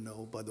there,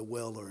 by the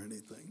well or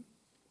anything.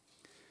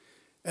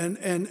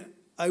 And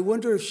I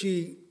wonder if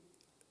she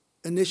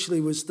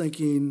initially was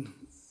thinking,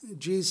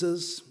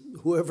 "Jesus,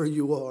 whoever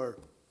you are,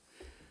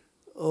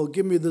 oh,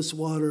 give me this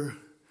water.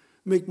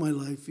 Make my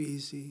life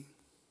easy.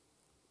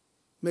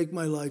 Make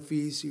my life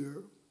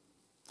easier."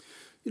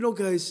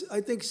 Guys,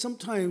 I think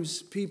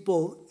sometimes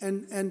people,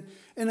 and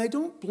I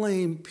don't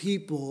blame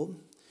people,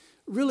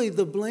 really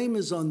the blame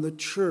is on the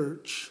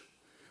church.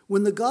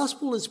 When the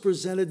gospel is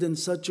presented in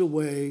such a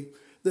way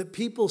that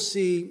people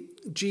see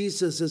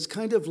Jesus as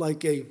kind of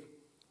like a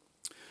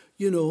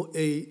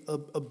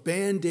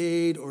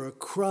Band-Aid or a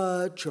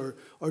crutch or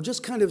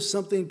just kind of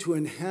something to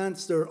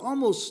enhance their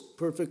almost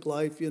perfect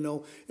life,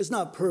 It's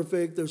not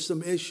perfect, there's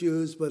some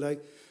issues,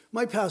 but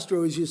my pastor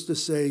always used to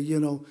say,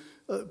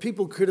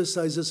 people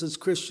criticize us as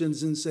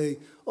Christians and say,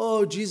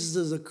 "Oh, Jesus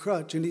is a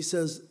crutch." And he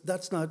says,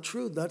 that's not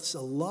true. That's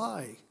a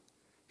lie.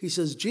 He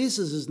says,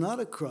 Jesus is not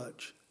a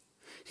crutch.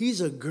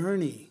 He's a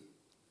gurney.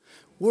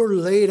 We're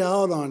laid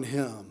out on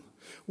him.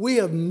 We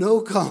have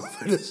no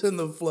confidence in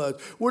the flesh.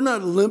 We're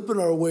not limping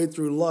our way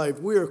through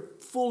life. We are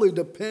fully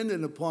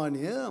dependent upon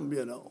him,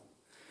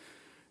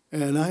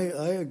 And I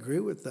agree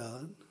with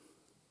that.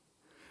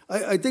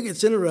 I think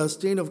it's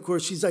interesting, of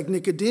course, she's like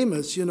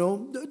Nicodemus,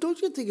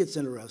 Don't you think it's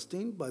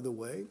interesting, by the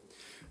way,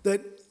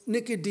 that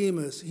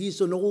Nicodemus,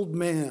 he's an old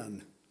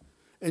man,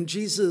 And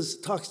Jesus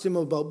talks to him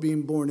about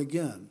being born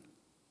again.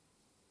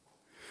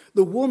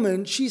 The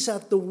woman, she's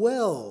at the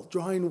well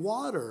drawing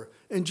water,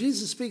 and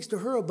Jesus speaks to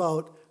her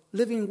about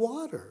living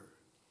water.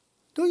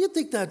 Don't you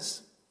think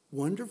that's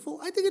wonderful?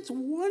 I think it's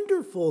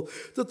wonderful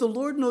that the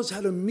Lord knows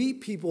how to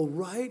meet people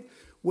right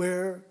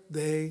where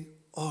they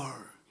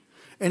are.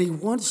 And he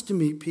wants to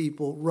meet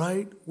people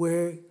right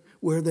where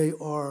they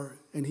are,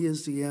 and he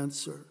is the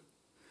answer.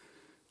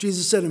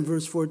 Jesus said in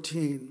verse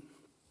 14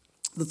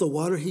 that the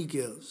water he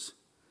gives,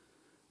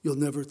 you'll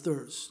never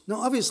thirst.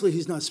 Now, obviously,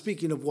 he's not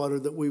speaking of water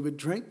that we would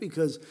drink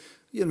because,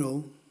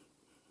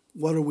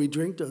 water we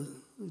drink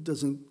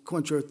doesn't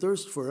quench our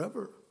thirst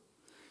forever.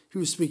 He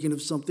was speaking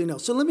of something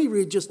else. So let me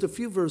read just a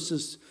few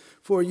verses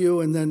for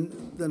you, and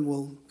then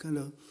we'll kind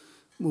of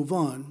move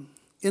on.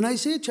 In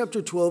Isaiah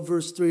chapter 12,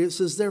 verse 3, it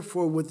says,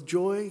 therefore, with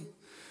joy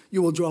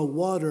you will draw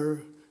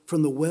water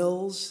from the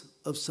wells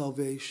of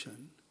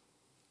salvation.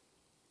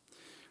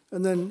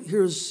 And then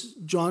here's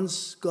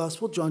John's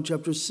gospel, John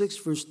chapter 6,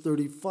 verse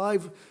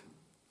 35.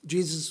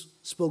 Jesus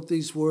spoke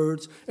these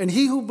words, and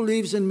he who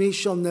believes in me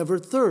shall never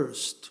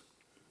thirst.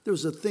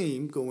 There's a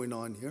theme going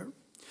on here.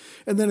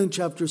 And then in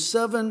chapter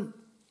 7,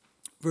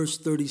 verse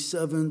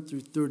 37 through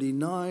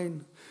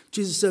 39,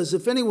 Jesus says,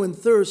 if anyone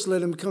thirsts,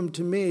 let him come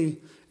to me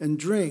and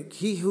drink.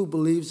 He who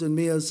believes in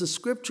me, as the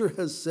scripture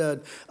has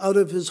said, out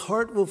of his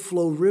heart will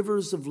flow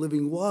rivers of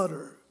living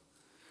water.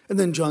 And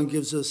then John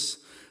gives us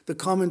the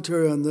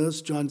commentary on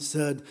this. John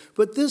said,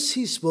 but this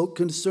he spoke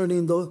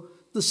concerning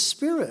the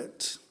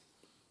Spirit,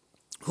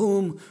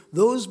 whom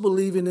those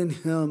believing in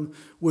him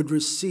would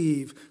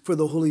receive, for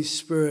the Holy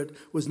Spirit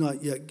was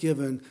not yet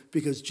given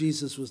because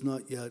Jesus was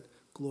not yet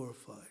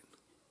glorified.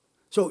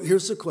 So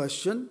here's the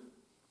question.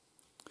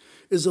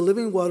 Is the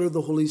living water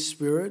the Holy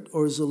Spirit,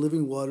 or is the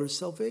living water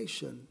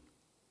salvation?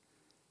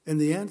 And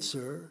the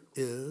answer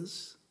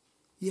is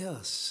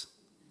yes.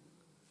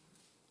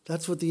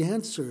 That's what the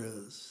answer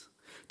is.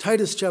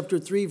 Titus chapter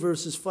 3,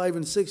 verses 5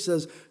 and 6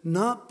 says,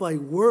 not by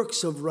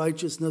works of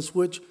righteousness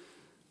which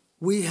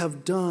we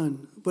have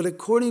done, but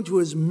according to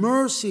his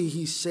mercy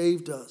he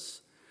saved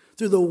us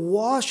through the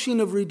washing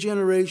of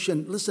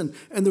regeneration, listen,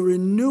 and the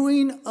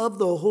renewing of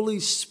the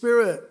Holy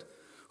Spirit,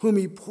 whom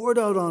he poured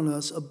out on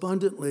us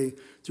abundantly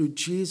through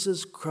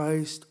Jesus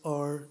Christ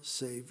our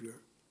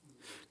Savior.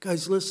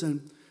 Guys,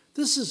 listen,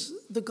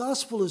 the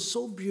gospel is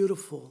so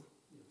beautiful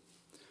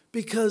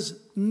because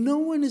no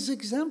one is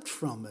exempt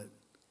from it.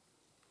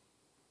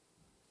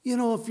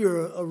 If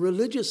you're a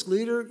religious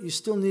leader, you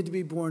still need to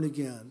be born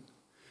again.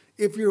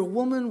 If you're a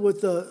woman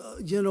with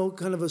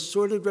kind of a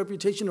sordid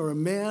reputation, or a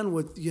man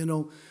with,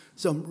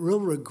 some real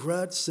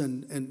regrets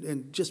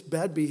and just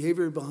bad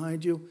behavior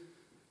behind you,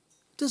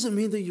 it doesn't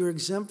mean that you're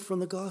exempt from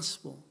the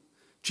gospel.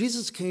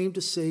 Jesus came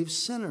to save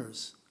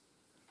sinners.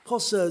 Paul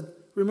said,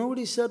 remember what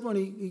he said when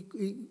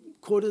he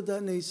quoted that,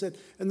 and he said,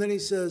 and then he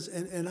says,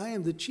 and I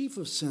am the chief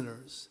of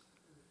sinners.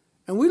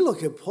 And we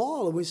look at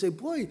Paul and we say,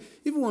 boy,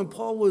 even when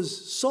Paul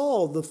was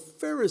Saul, the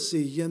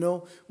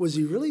Pharisee, was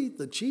he really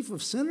the chief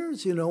of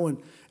sinners?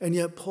 And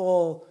yet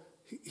Paul,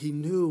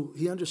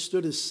 he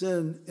understood his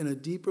sin in a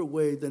deeper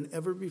way than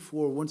ever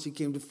before once he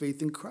came to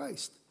faith in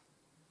Christ.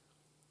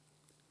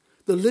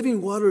 The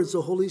living water is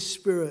the Holy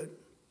Spirit.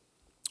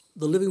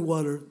 The living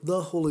water,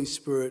 the Holy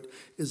Spirit,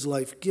 is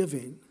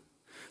life-giving.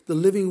 The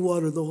living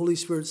water, the Holy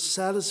Spirit,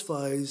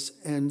 satisfies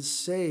and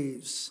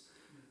saves.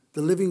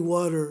 The living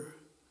water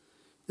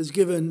is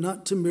given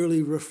not to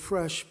merely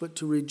refresh, but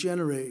to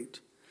regenerate.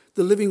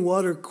 The living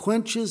water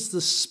quenches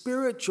the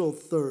spiritual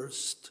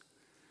thirst,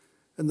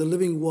 and the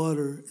living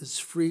water is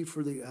free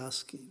for the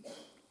asking.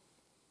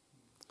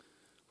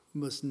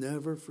 We must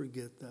never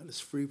forget that. It's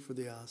free for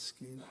the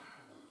asking.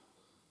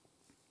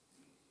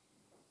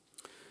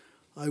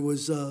 I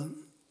was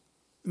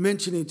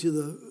mentioning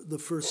to the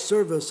first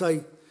service,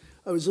 I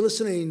was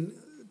listening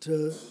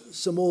to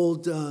some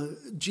old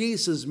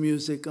Jesus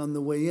music on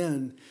the way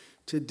in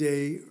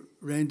today,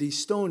 Randy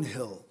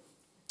Stonehill.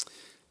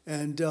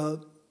 And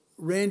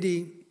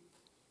Randy,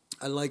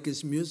 I like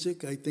his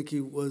music. I think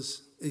he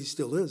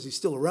still is. He's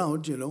still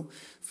around,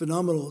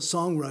 phenomenal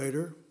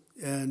songwriter.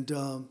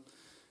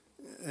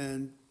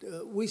 And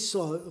we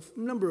saw, a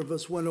number of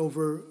us went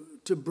over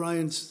to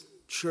Brian's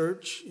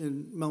church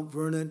in Mount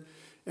Vernon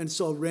and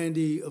saw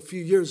Randy a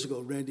few years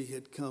ago. Randy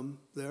had come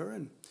there.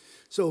 And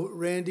so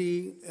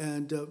Randy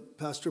and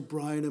Pastor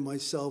Brian and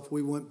myself,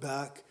 we went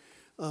back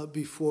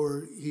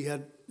before he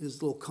had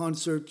his little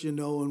concert,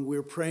 and we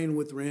were praying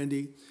with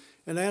Randy.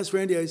 And I asked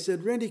Randy, I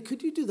said, Randy,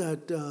 could you do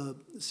that,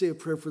 say a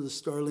prayer for the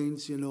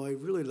Starlings? I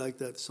really like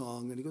that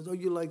song. And he goes, oh,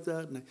 you like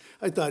that? And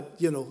I thought,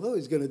 oh,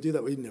 he's going to do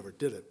that. Well, he never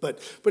did it.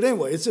 But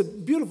anyway, it's a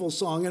beautiful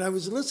song. And I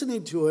was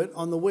listening to it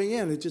on the way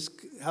in. It just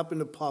happened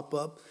to pop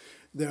up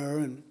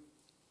there.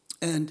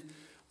 And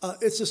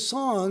it's a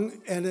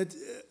song, and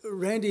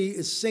Randy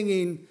is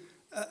singing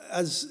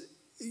as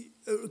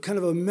kind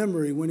of a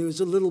memory when he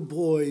was a little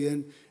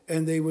boy,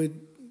 and they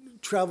would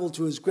travel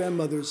to his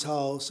grandmother's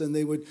house, and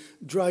they would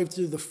drive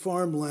through the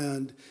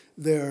farmland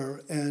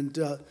there. And,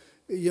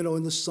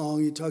 in the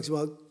song, he talks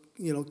about,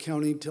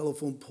 counting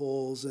telephone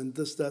poles and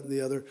this, that, and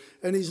the other.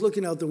 And he's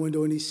looking out the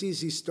window and he sees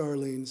these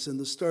starlings. And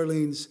the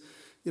starlings,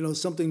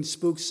 something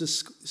spooks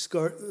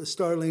the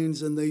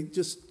starlings and they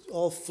just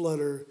all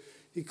flutter.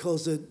 He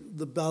calls it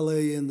the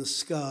ballet in the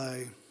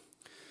sky.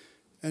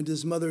 And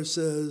his mother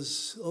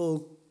says,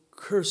 "Oh,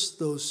 curse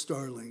those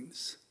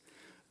starlings.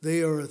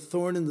 They are a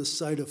thorn in the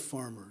side of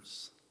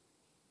farmers."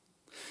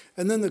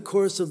 And then the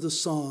chorus of the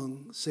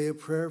song, "Say a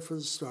prayer for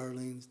the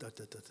starlings, da,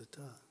 da, da, da,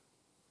 da."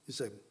 You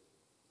say,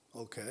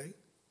 okay.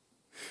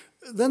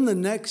 Then the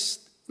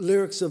next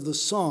lyrics of the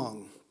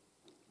song,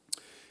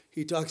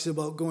 he talks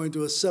about going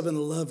to a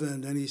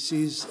 7-Eleven and he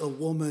sees a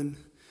woman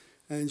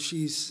and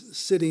she's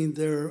sitting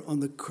there on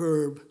the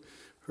curb.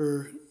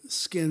 Her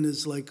skin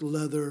is like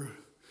leather.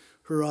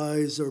 Her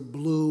eyes are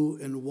blue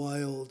and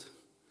wild.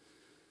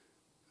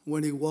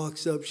 When he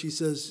walks up, she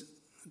says,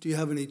 "Do you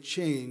have any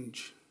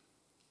change?"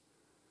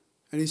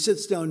 And he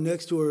sits down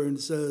next to her and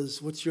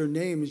says, "What's your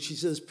name?" And she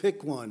says,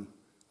 "Pick one.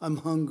 I'm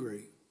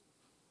hungry."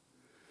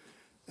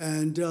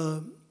 And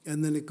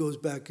then it goes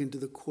back into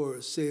the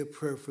chorus, "Say a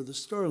prayer for the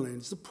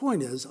starlings." The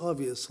point is,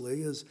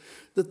 obviously, is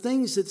the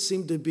things that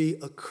seem to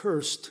be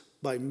accursed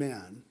by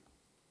man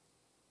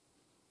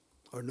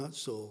are not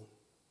so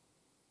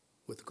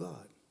with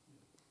God.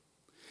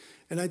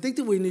 And I think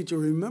that we need to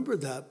remember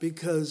that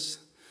because,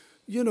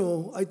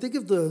 I think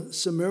of the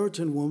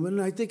Samaritan woman,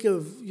 I think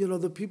of,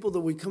 the people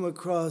that we come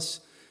across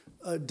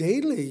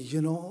daily,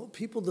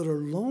 people that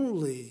are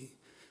lonely,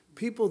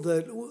 people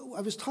that,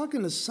 I was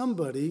talking to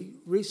somebody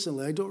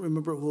recently, I don't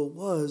remember who it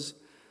was,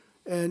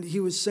 and he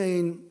was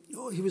saying,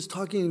 he was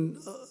talking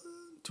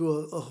to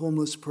a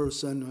homeless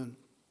person,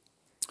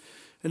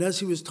 and as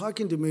he was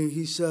talking to me,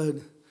 he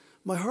said,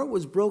 "My heart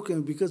was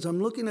broken because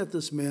I'm looking at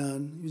this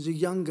man, he was a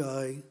young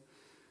guy,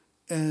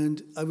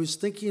 and I was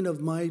thinking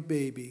of my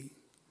baby,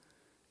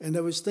 and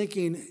I was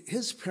thinking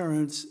his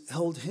parents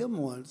held him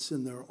once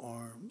in their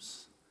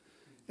arms.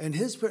 And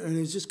his parents, and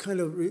he's just kind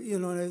of,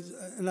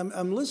 and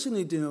I'm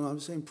listening to him, I'm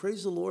saying,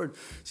 praise the Lord.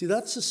 See,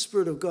 that's the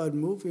Spirit of God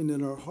moving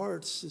in our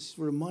hearts, just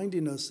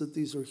reminding us that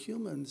these are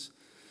humans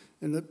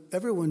and that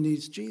everyone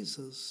needs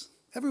Jesus.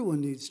 Everyone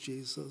needs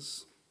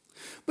Jesus.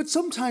 But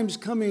sometimes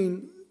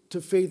coming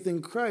to faith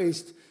in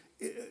Christ,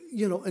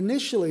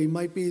 initially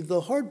might be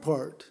the hard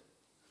part.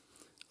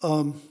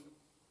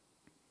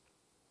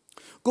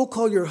 Go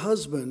call your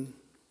husband.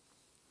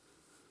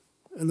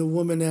 And the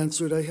woman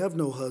answered, "I have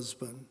no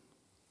husband."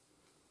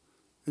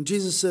 And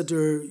Jesus said to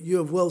her, "You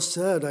have well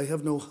said, I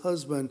have no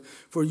husband,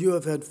 for you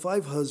have had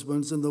 5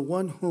 husbands, and the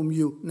one whom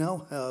you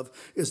now have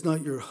is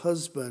not your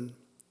husband.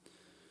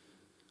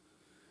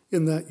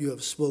 In that you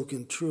have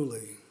spoken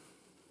truly."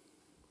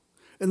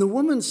 And the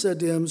woman said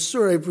to him,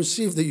 "Sir, I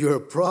perceive that you're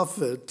a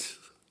prophet."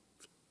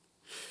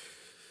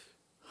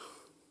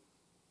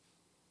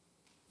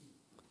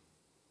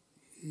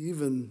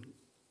 Even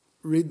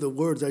read the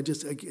words,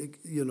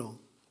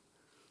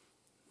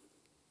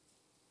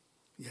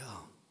 yeah,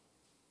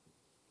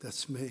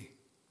 that's me.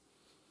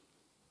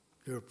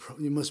 You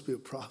must be a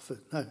prophet.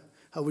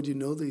 How would you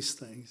know these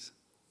things?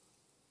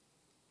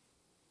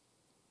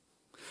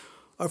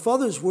 Our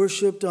fathers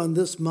worshipped on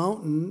this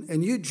mountain,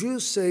 and you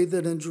Jews say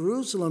that in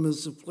Jerusalem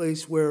is the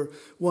place where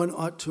one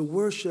ought to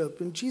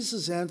worship. And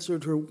Jesus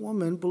answered her,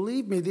 "Woman,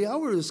 believe me, the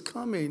hour is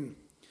coming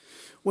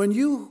when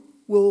you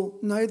will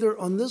neither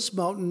on this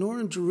mountain nor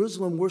in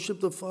Jerusalem worship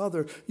the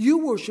Father. You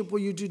worship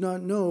what you do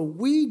not know.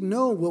 We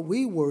know what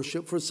we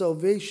worship, for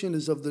salvation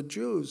is of the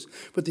Jews.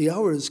 But the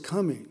hour is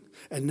coming,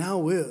 and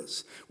now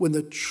is, when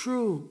the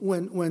true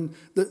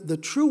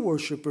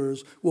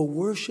worshipers will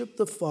worship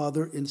the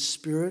Father in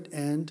spirit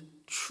and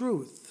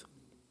truth.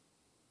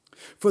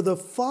 For the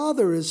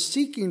Father is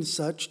seeking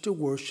such to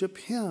worship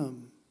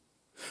him.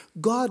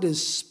 God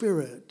is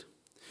spirit,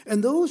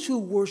 and those who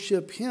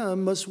worship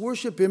him must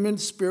worship him in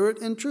spirit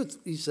and truth."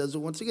 He says it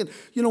once again.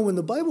 When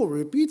the Bible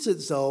repeats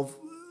itself,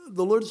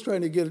 the Lord's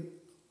trying to get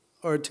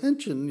our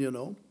attention,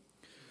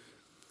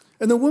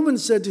 And the woman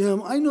said to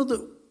him, "I know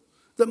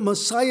that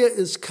Messiah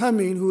is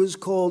coming, who is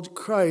called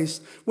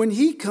Christ. When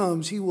he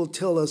comes, he will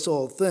tell us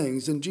all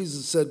things." And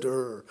Jesus said to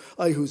her,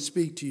 "I who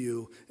speak to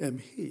you am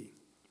he."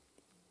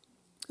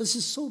 This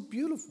is so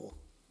beautiful.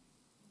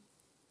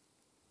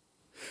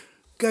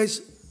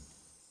 Guys,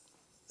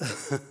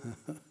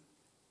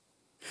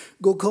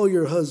 go call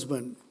your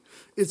husband.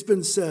 It's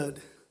been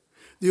said,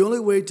 the only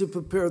way to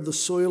prepare the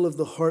soil of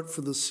the heart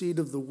for the seed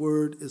of the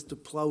word is to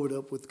plow it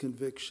up with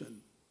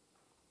conviction.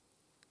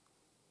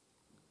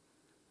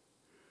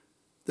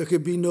 There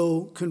can be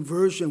no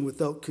conversion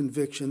without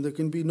conviction. There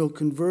can be no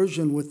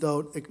conversion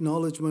without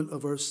acknowledgement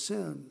of our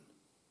sin.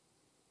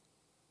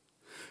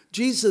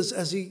 Jesus,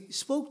 as he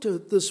spoke to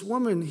this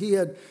woman, he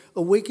had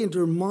awakened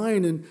her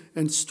mind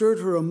and stirred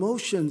her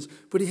emotions,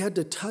 but he had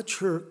to touch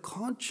her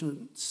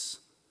conscience.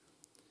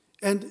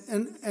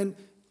 And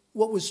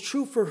what was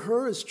true for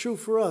her is true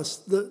for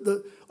us.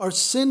 Our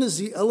sin is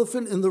the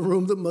elephant in the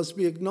room that must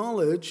be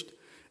acknowledged.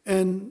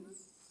 And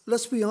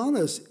let's be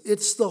honest,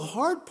 it's the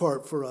hard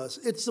part for us.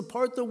 It's the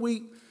part that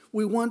we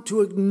want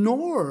to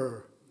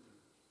ignore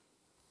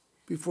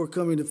before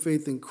coming to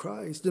faith in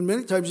Christ, and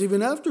many times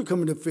even after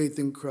coming to faith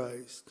in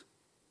Christ.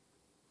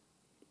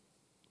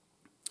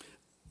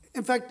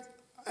 In fact,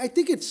 I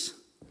think it's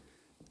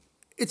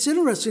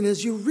interesting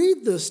as you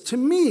read this, to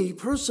me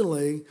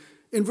personally,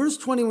 in verse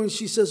 20 when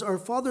she says, our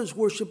fathers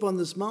worship on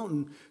this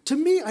mountain, to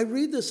me, I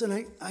read this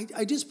and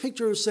I just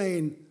picture her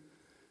saying,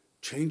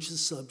 change the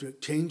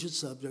subject,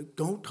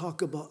 don't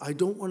talk about, I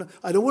don't want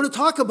to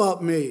talk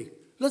about me.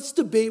 Let's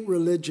debate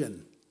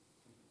religion.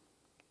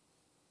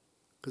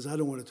 Because I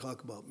don't want to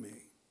talk about me.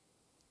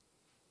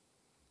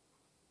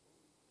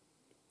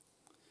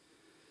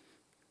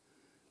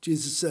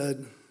 Jesus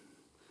said,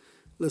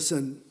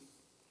 listen,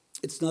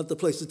 it's not the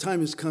place. The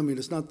time is coming.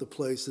 It's not the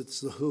place.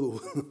 It's the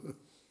who.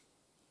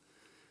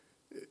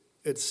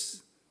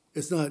 It's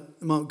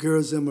not Mount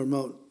Gerizim or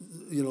Mount,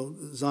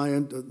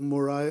 Zion,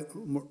 Moriah,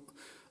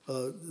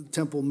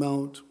 Temple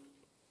Mount.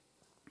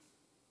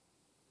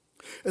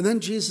 And then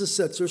Jesus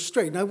sets her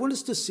straight. And I want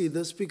us to see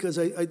this because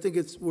I think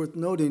it's worth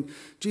noting.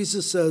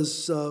 Jesus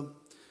says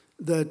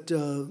that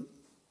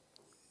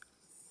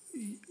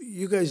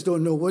you guys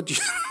don't know what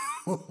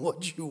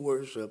you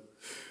worship.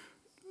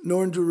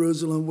 Nor in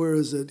Jerusalem, where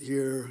is it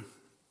here?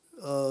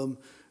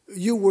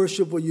 You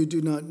worship what you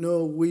do not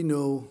know. We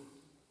know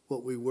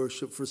what we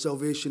worship, for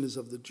salvation is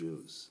of the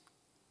Jews.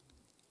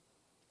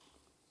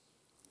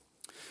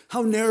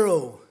 How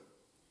narrow,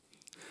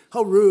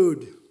 how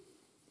rude.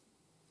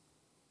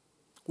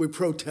 We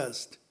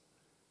protest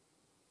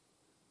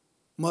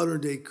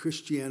modern day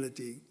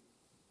Christianity.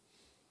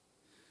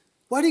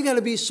 Why do you got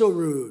to be so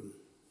rude?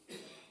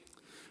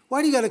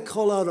 Why do you got to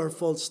call out our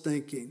false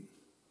thinking?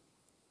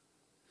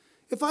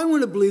 If I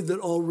want to believe that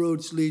all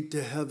roads lead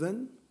to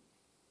heaven,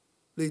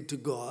 lead to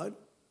God,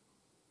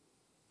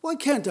 why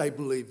can't I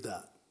believe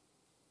that?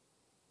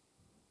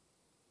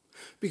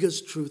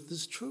 Because truth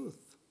is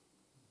truth.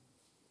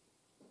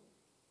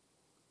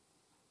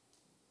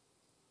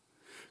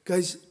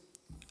 Guys,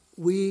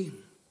 we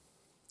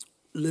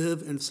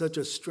live in such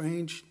a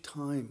strange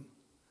time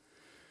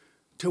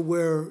to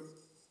where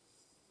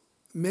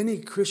many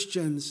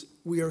Christians,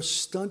 we are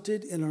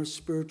stunted in our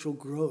spiritual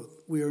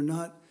growth. We are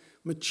not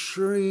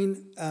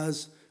maturing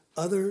as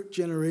other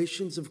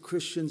generations of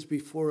Christians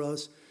before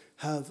us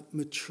have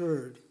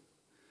matured.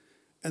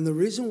 And the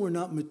reason we're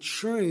not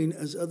maturing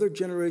as other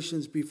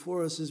generations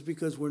before us is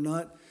because we're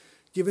not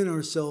giving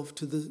ourselves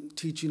to the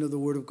teaching of the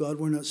Word of God.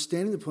 We're not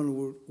standing upon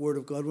the Word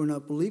of God. We're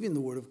not believing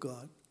the Word of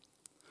God.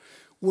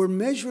 We're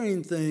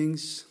measuring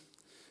things,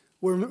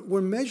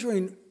 we're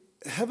measuring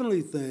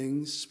heavenly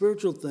things,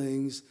 spiritual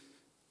things,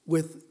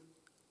 with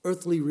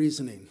earthly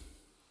reasoning.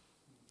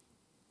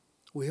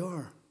 We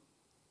are.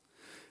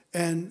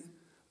 And,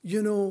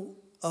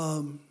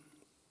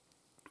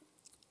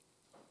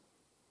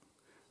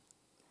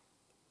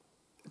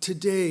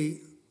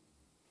 today,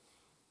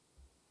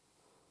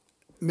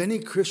 many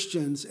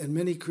Christians and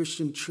many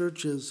Christian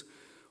churches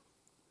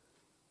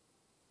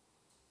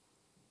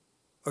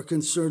are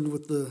concerned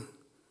with the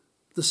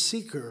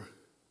seeker.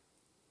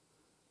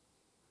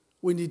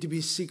 We need to be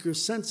seeker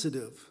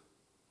sensitive,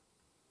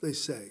 they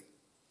say.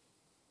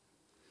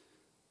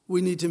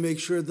 We need to make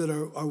sure that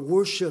our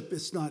worship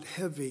is not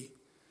heavy.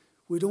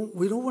 We don't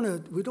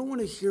want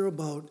to hear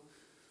about,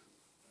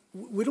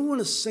 we don't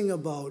want to sing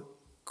about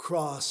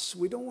cross.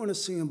 We don't want to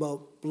sing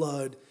about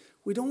blood.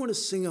 We don't want to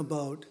sing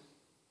about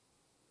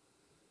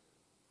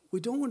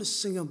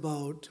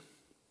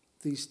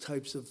these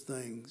types of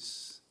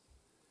things.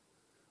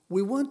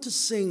 We want to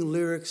sing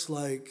lyrics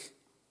like,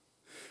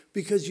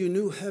 because you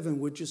knew heaven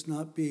would just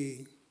not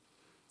be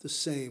the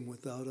same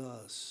without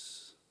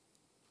us.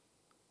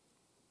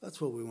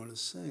 That's what we want to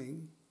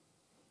sing.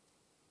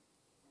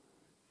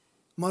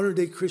 Modern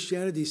day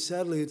Christianity,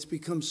 sadly, it's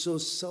become so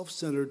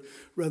self-centered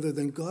rather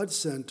than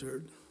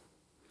God-centered.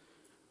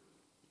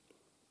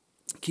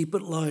 Keep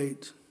it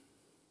light.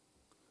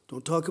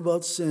 Don't talk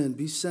about sin.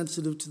 Be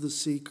sensitive to the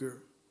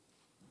seeker.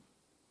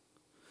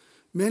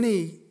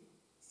 Many,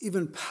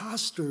 even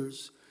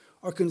pastors,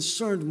 are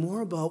concerned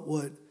more about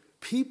what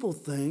people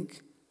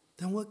think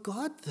than what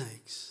God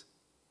thinks.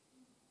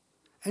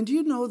 And do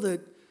you know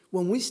that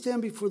when we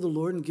stand before the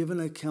Lord and give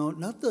an account,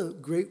 not the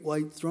great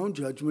white throne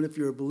judgment if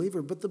you're a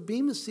believer, but the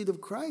bema seat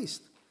of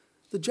Christ,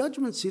 the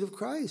judgment seat of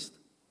Christ.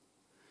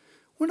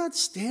 We're not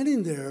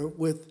standing there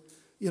with,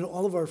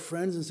 all of our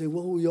friends and say,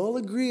 well, we all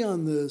agree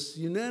on this,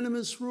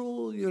 unanimous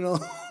rule,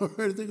 or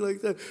anything like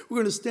that. We're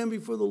going to stand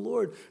before the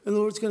Lord, and the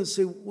Lord's going to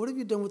say, what have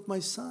you done with my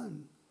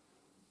son?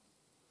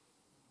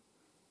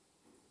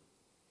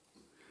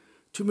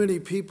 Too many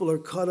people are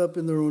caught up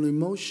in their own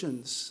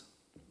emotions.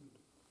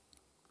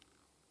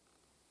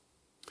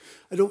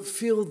 I don't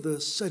feel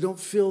this, I don't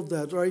feel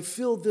that, or I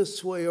feel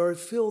this way, or I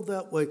feel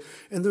that way.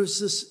 And there's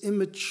this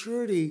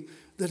immaturity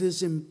that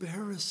is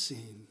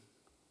embarrassing.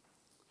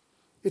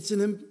 It's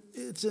an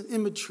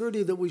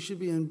immaturity that we should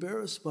be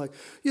embarrassed by.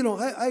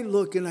 I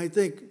look and I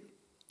think,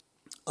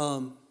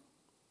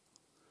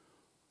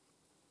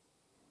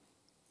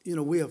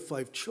 we have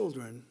 5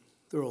 children.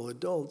 They're all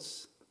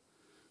adults.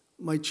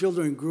 My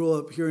children grew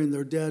up hearing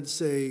their dad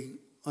say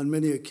on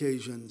many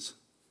occasions,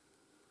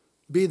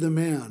 Be the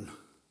man.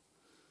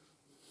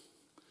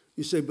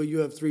 You say, but you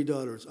have 3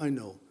 daughters. I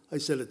know. I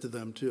said it to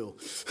them too.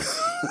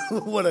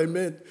 What I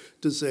meant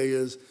to say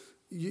is,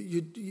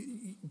 you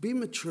be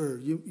mature.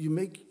 You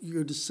make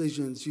your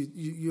decisions.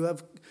 You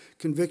have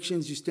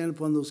convictions. You stand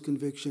upon those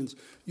convictions.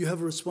 You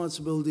have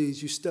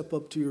responsibilities. You step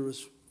up to your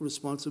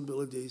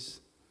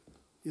responsibilities.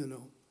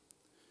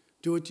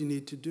 Do what you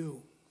need to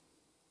do.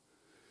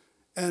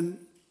 And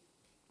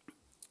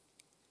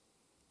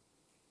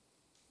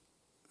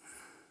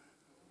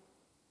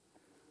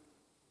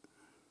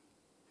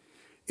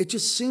it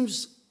just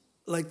seems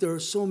like there are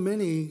so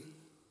many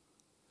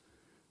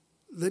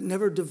that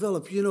never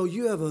develop.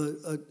 You have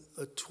a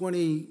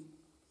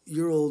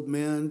 20-year-old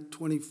man,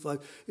 25.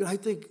 I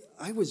think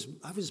I was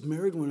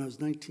married when I was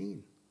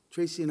 19.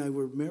 Tracy and I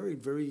were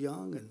married very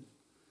young,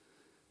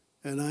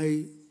 and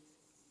I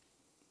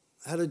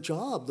had a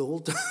job the whole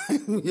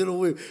time,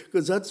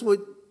 because that's what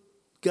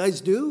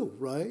guys do,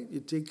 right? You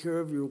take care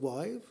of your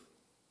wife.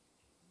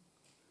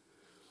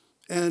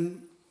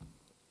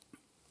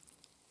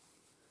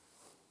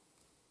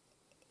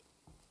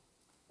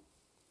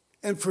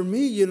 And for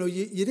me, you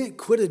didn't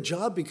quit a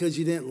job because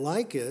you didn't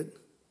like it.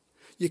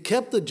 You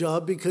kept the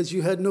job because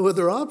you had no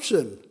other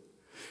option.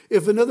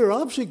 If another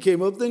option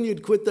came up, then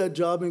you'd quit that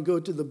job and go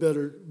to the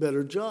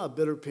better job,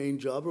 better paying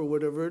job, or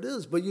whatever it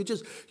is. But you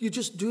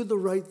just do the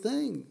right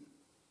thing.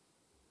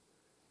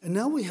 And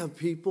now we have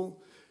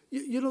people,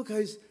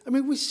 guys,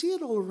 we see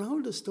it all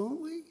around us, don't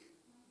we?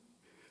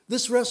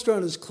 This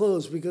restaurant is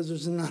closed because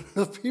there's not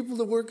enough people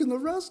to work in the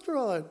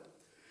restaurant.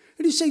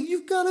 And you say,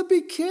 you've got to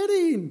be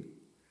kidding.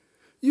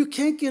 You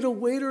can't get a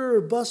waiter or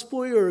a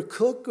busboy or a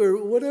cook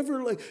or whatever,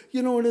 and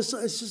it's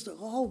just,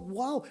 oh,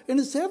 wow. And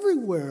it's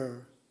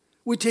everywhere.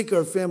 We take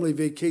our family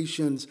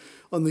vacations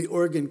on the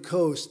Oregon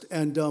coast,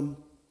 and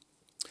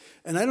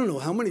I don't know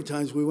how many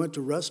times we went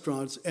to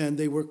restaurants, and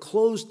they were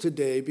closed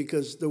today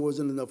because there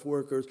wasn't enough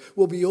workers.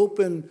 We'll be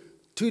open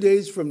 2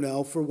 days from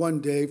now for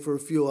 1 day for a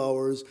few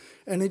hours.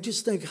 And I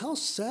just think, how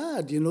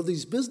sad,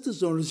 these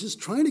business owners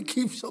just trying to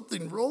keep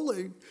something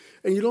rolling,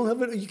 and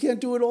you can't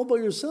do it all by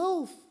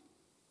yourself.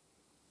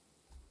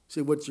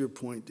 Say, what's your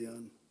point,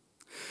 Dan?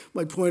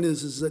 My point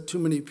is that too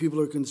many people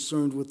are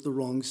concerned with the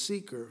wrong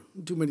seeker.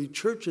 Too many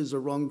churches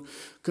are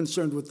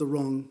concerned with the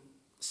wrong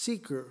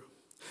seeker.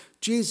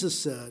 Jesus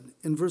said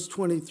in verse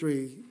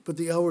 23, but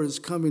the hour is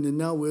coming and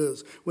now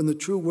is when the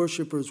true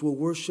worshipers will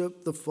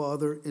worship the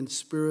Father in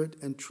spirit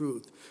and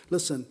truth.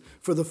 Listen,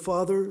 for the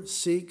Father is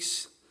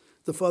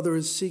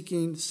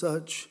seeking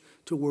such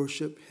to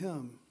worship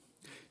him.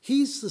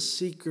 He's the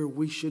seeker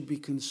we should be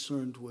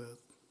concerned with.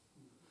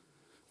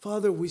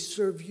 Father, we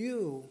serve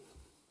you.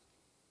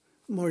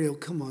 Mario,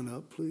 come on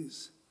up,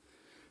 please.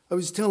 I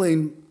was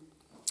telling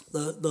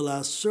the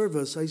last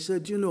service, I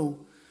said,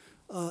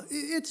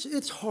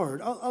 it's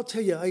hard. I'll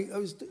tell you, I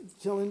was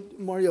telling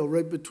Mario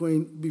right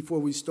before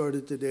we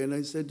started today, and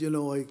I said,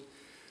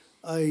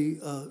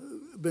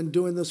 I've been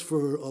doing this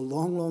for a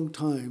long, long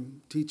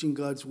time, teaching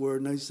God's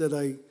word, and I said,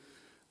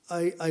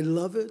 I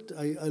love it.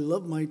 I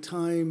love my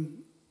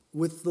time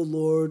with the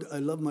Lord. I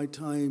love my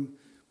time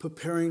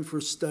preparing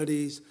for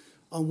studies.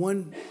 On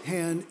one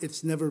hand,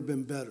 it's never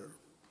been better.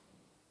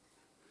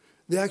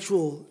 The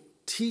actual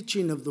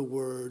teaching of the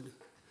word,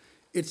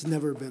 it's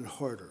never been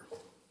harder.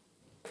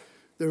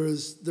 There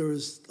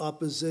is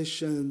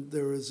opposition.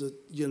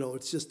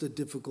 It's just a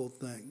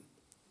difficult thing.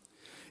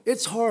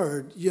 It's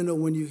hard,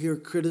 when you hear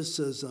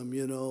criticism,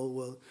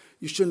 well,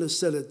 you shouldn't have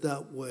said it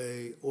that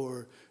way,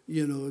 or,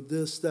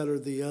 this, that, or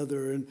the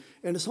other. And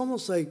it's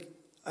almost like,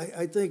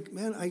 I think,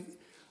 man,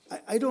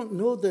 I don't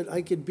know that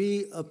I could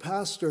be a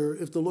pastor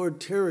if the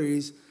Lord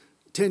tarries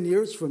 10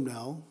 years from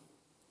now,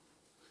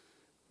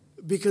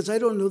 because I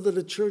don't know that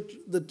the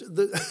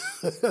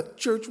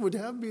church would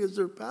have me as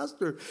their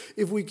pastor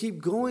if we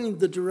keep going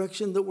the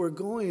direction that we're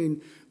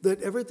going,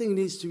 that everything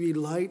needs to be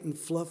light and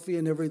fluffy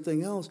and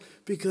everything else,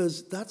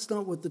 because that's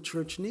not what the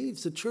church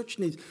needs. The church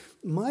needs,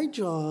 my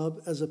job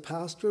as a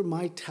pastor,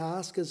 my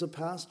task as a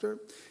pastor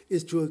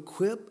is to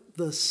equip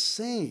the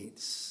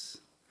saints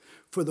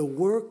for the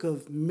work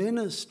of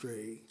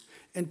ministry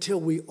until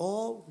we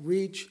all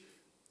reach,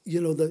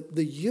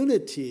 the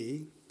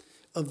unity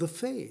of the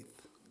faith.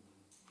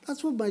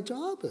 That's what my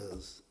job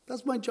is.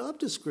 That's my job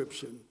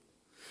description.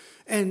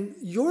 And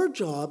your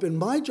job and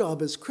my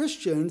job as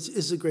Christians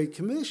is the Great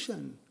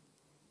Commission.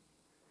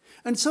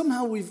 And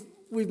somehow we've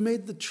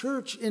made the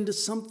church into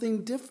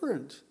something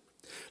different.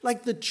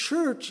 Like the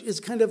church is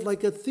kind of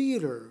like a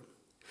theater.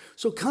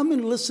 So come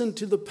and listen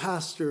to the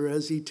pastor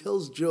as he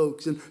tells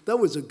jokes. And that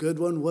was a good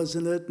one,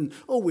 wasn't it? And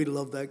oh, we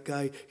love that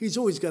guy. He's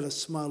always got a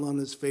smile on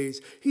his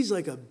face. He's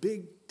like a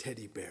big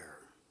teddy bear.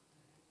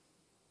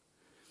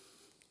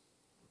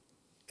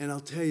 And I'll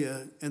tell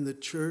you, and the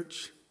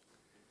church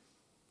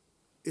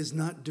is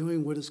not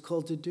doing what it's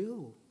called to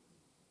do.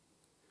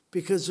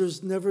 Because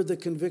there's never the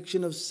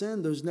conviction of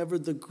sin. There's never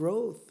the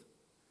growth.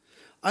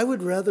 I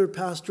would rather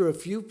pastor a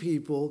few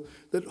people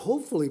that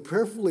hopefully,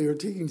 prayerfully, are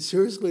taking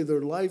seriously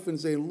their life and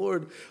saying,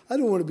 Lord, I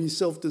don't want to be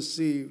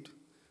self-deceived.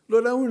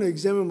 Lord, I want to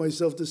examine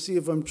myself to see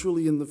if I'm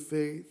truly in the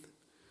faith.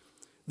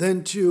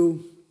 than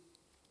to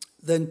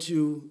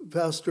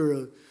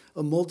pastor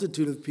a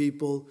multitude of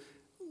people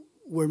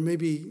where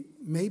maybe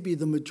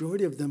the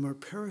majority of them are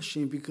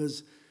perishing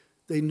because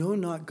they know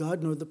not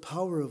God nor the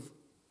power of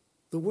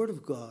the Word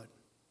of God.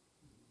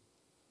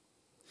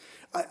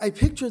 I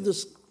picture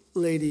this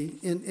lady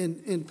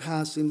in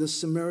passing, this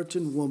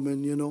Samaritan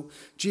woman,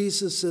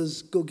 Jesus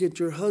says, go get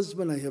your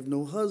husband. I have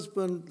no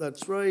husband.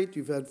 That's right.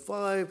 You've had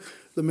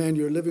 5. The man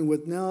you're living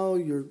with now,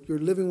 you're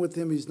living with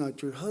him. He's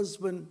not your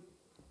husband.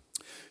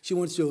 She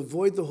wants to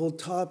avoid the whole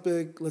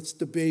topic. Let's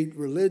debate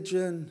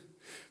religion.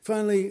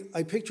 Finally,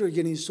 I picture her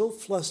getting so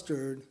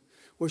flustered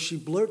where she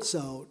blurts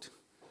out,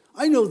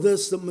 I know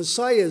this, that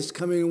Messiah is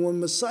coming, and when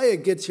Messiah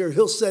gets here,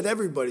 he'll set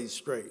everybody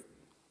straight.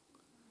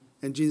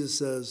 And Jesus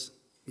says,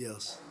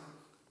 yes,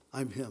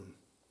 I'm him.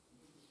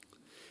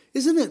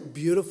 Isn't it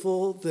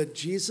beautiful that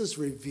Jesus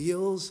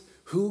reveals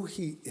who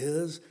he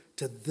is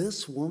to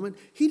this woman?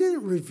 He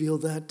didn't reveal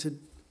that to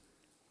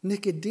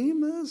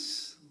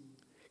Nicodemus.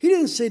 He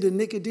didn't say to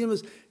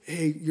Nicodemus,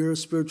 hey, you're a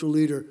spiritual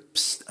leader.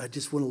 Psst, I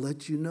just want to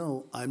let you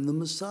know I'm the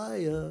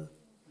Messiah.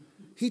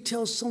 He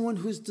tells someone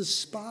who's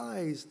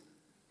despised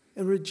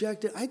and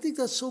rejected. I think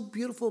that's so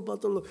beautiful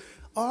about the Lord.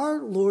 Our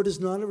Lord is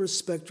not a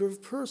respecter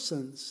of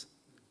persons,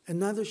 and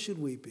neither should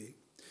we be.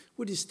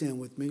 Would you stand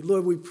with me?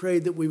 Lord, we pray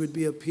that we would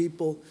be a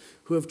people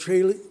who have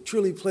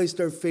truly placed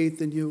our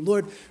faith in you.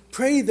 Lord,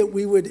 pray that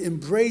we would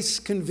embrace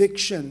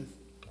conviction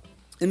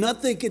and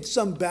not think it's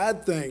some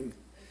bad thing,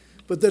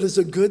 but that it's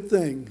a good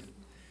thing.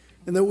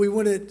 And that we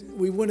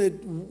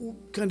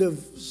wouldn't kind of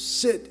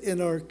sit in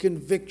our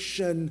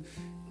conviction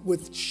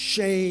with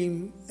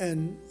shame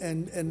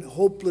and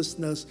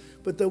hopelessness,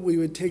 but that we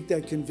would take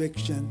that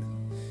conviction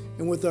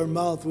and with our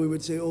mouth we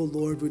would say, oh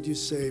Lord, would you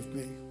save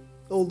me?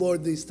 Oh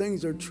Lord, these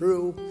things are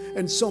true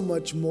and so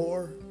much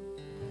more.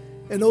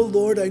 And oh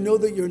Lord, I know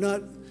that you're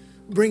not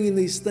bringing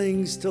these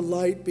things to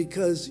light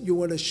because you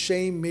want to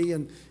shame me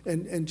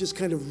and just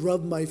kind of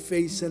rub my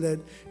face in it.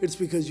 It's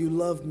because you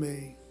love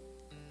me.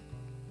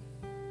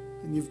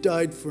 And you've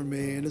died for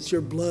me, and it's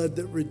your blood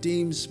that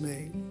redeems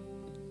me.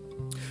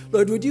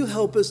 Lord, would you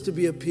help us to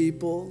be a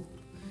people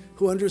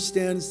who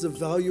understands the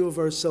value of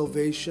our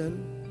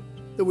salvation,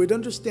 that we'd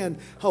understand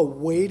how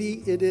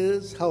weighty it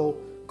is, how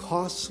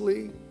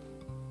costly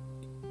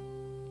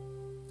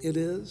it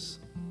is.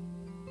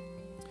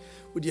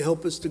 Would you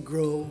help us to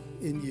grow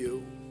in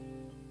you?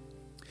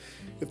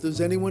 If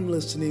there's anyone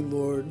listening,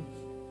 Lord,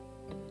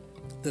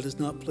 that has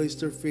not placed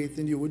their faith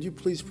in you, would you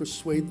please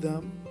persuade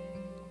them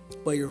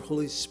by your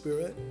Holy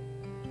Spirit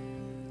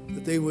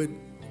that they would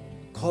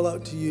call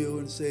out to you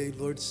and say,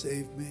 Lord,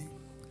 save me.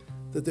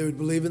 That they would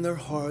believe in their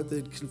heart,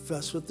 they'd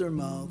confess with their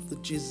mouth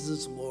that Jesus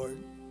is Lord.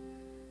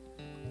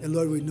 And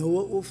Lord, we know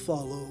what will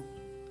follow.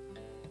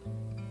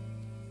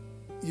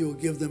 You will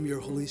give them your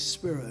Holy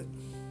Spirit.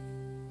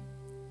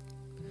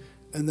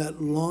 And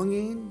that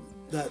longing,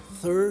 that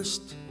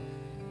thirst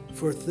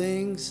for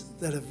things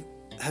that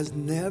has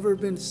never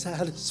been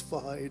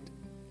satisfied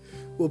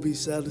will be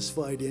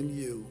satisfied in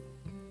you.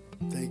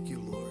 Thank you,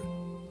 Lord.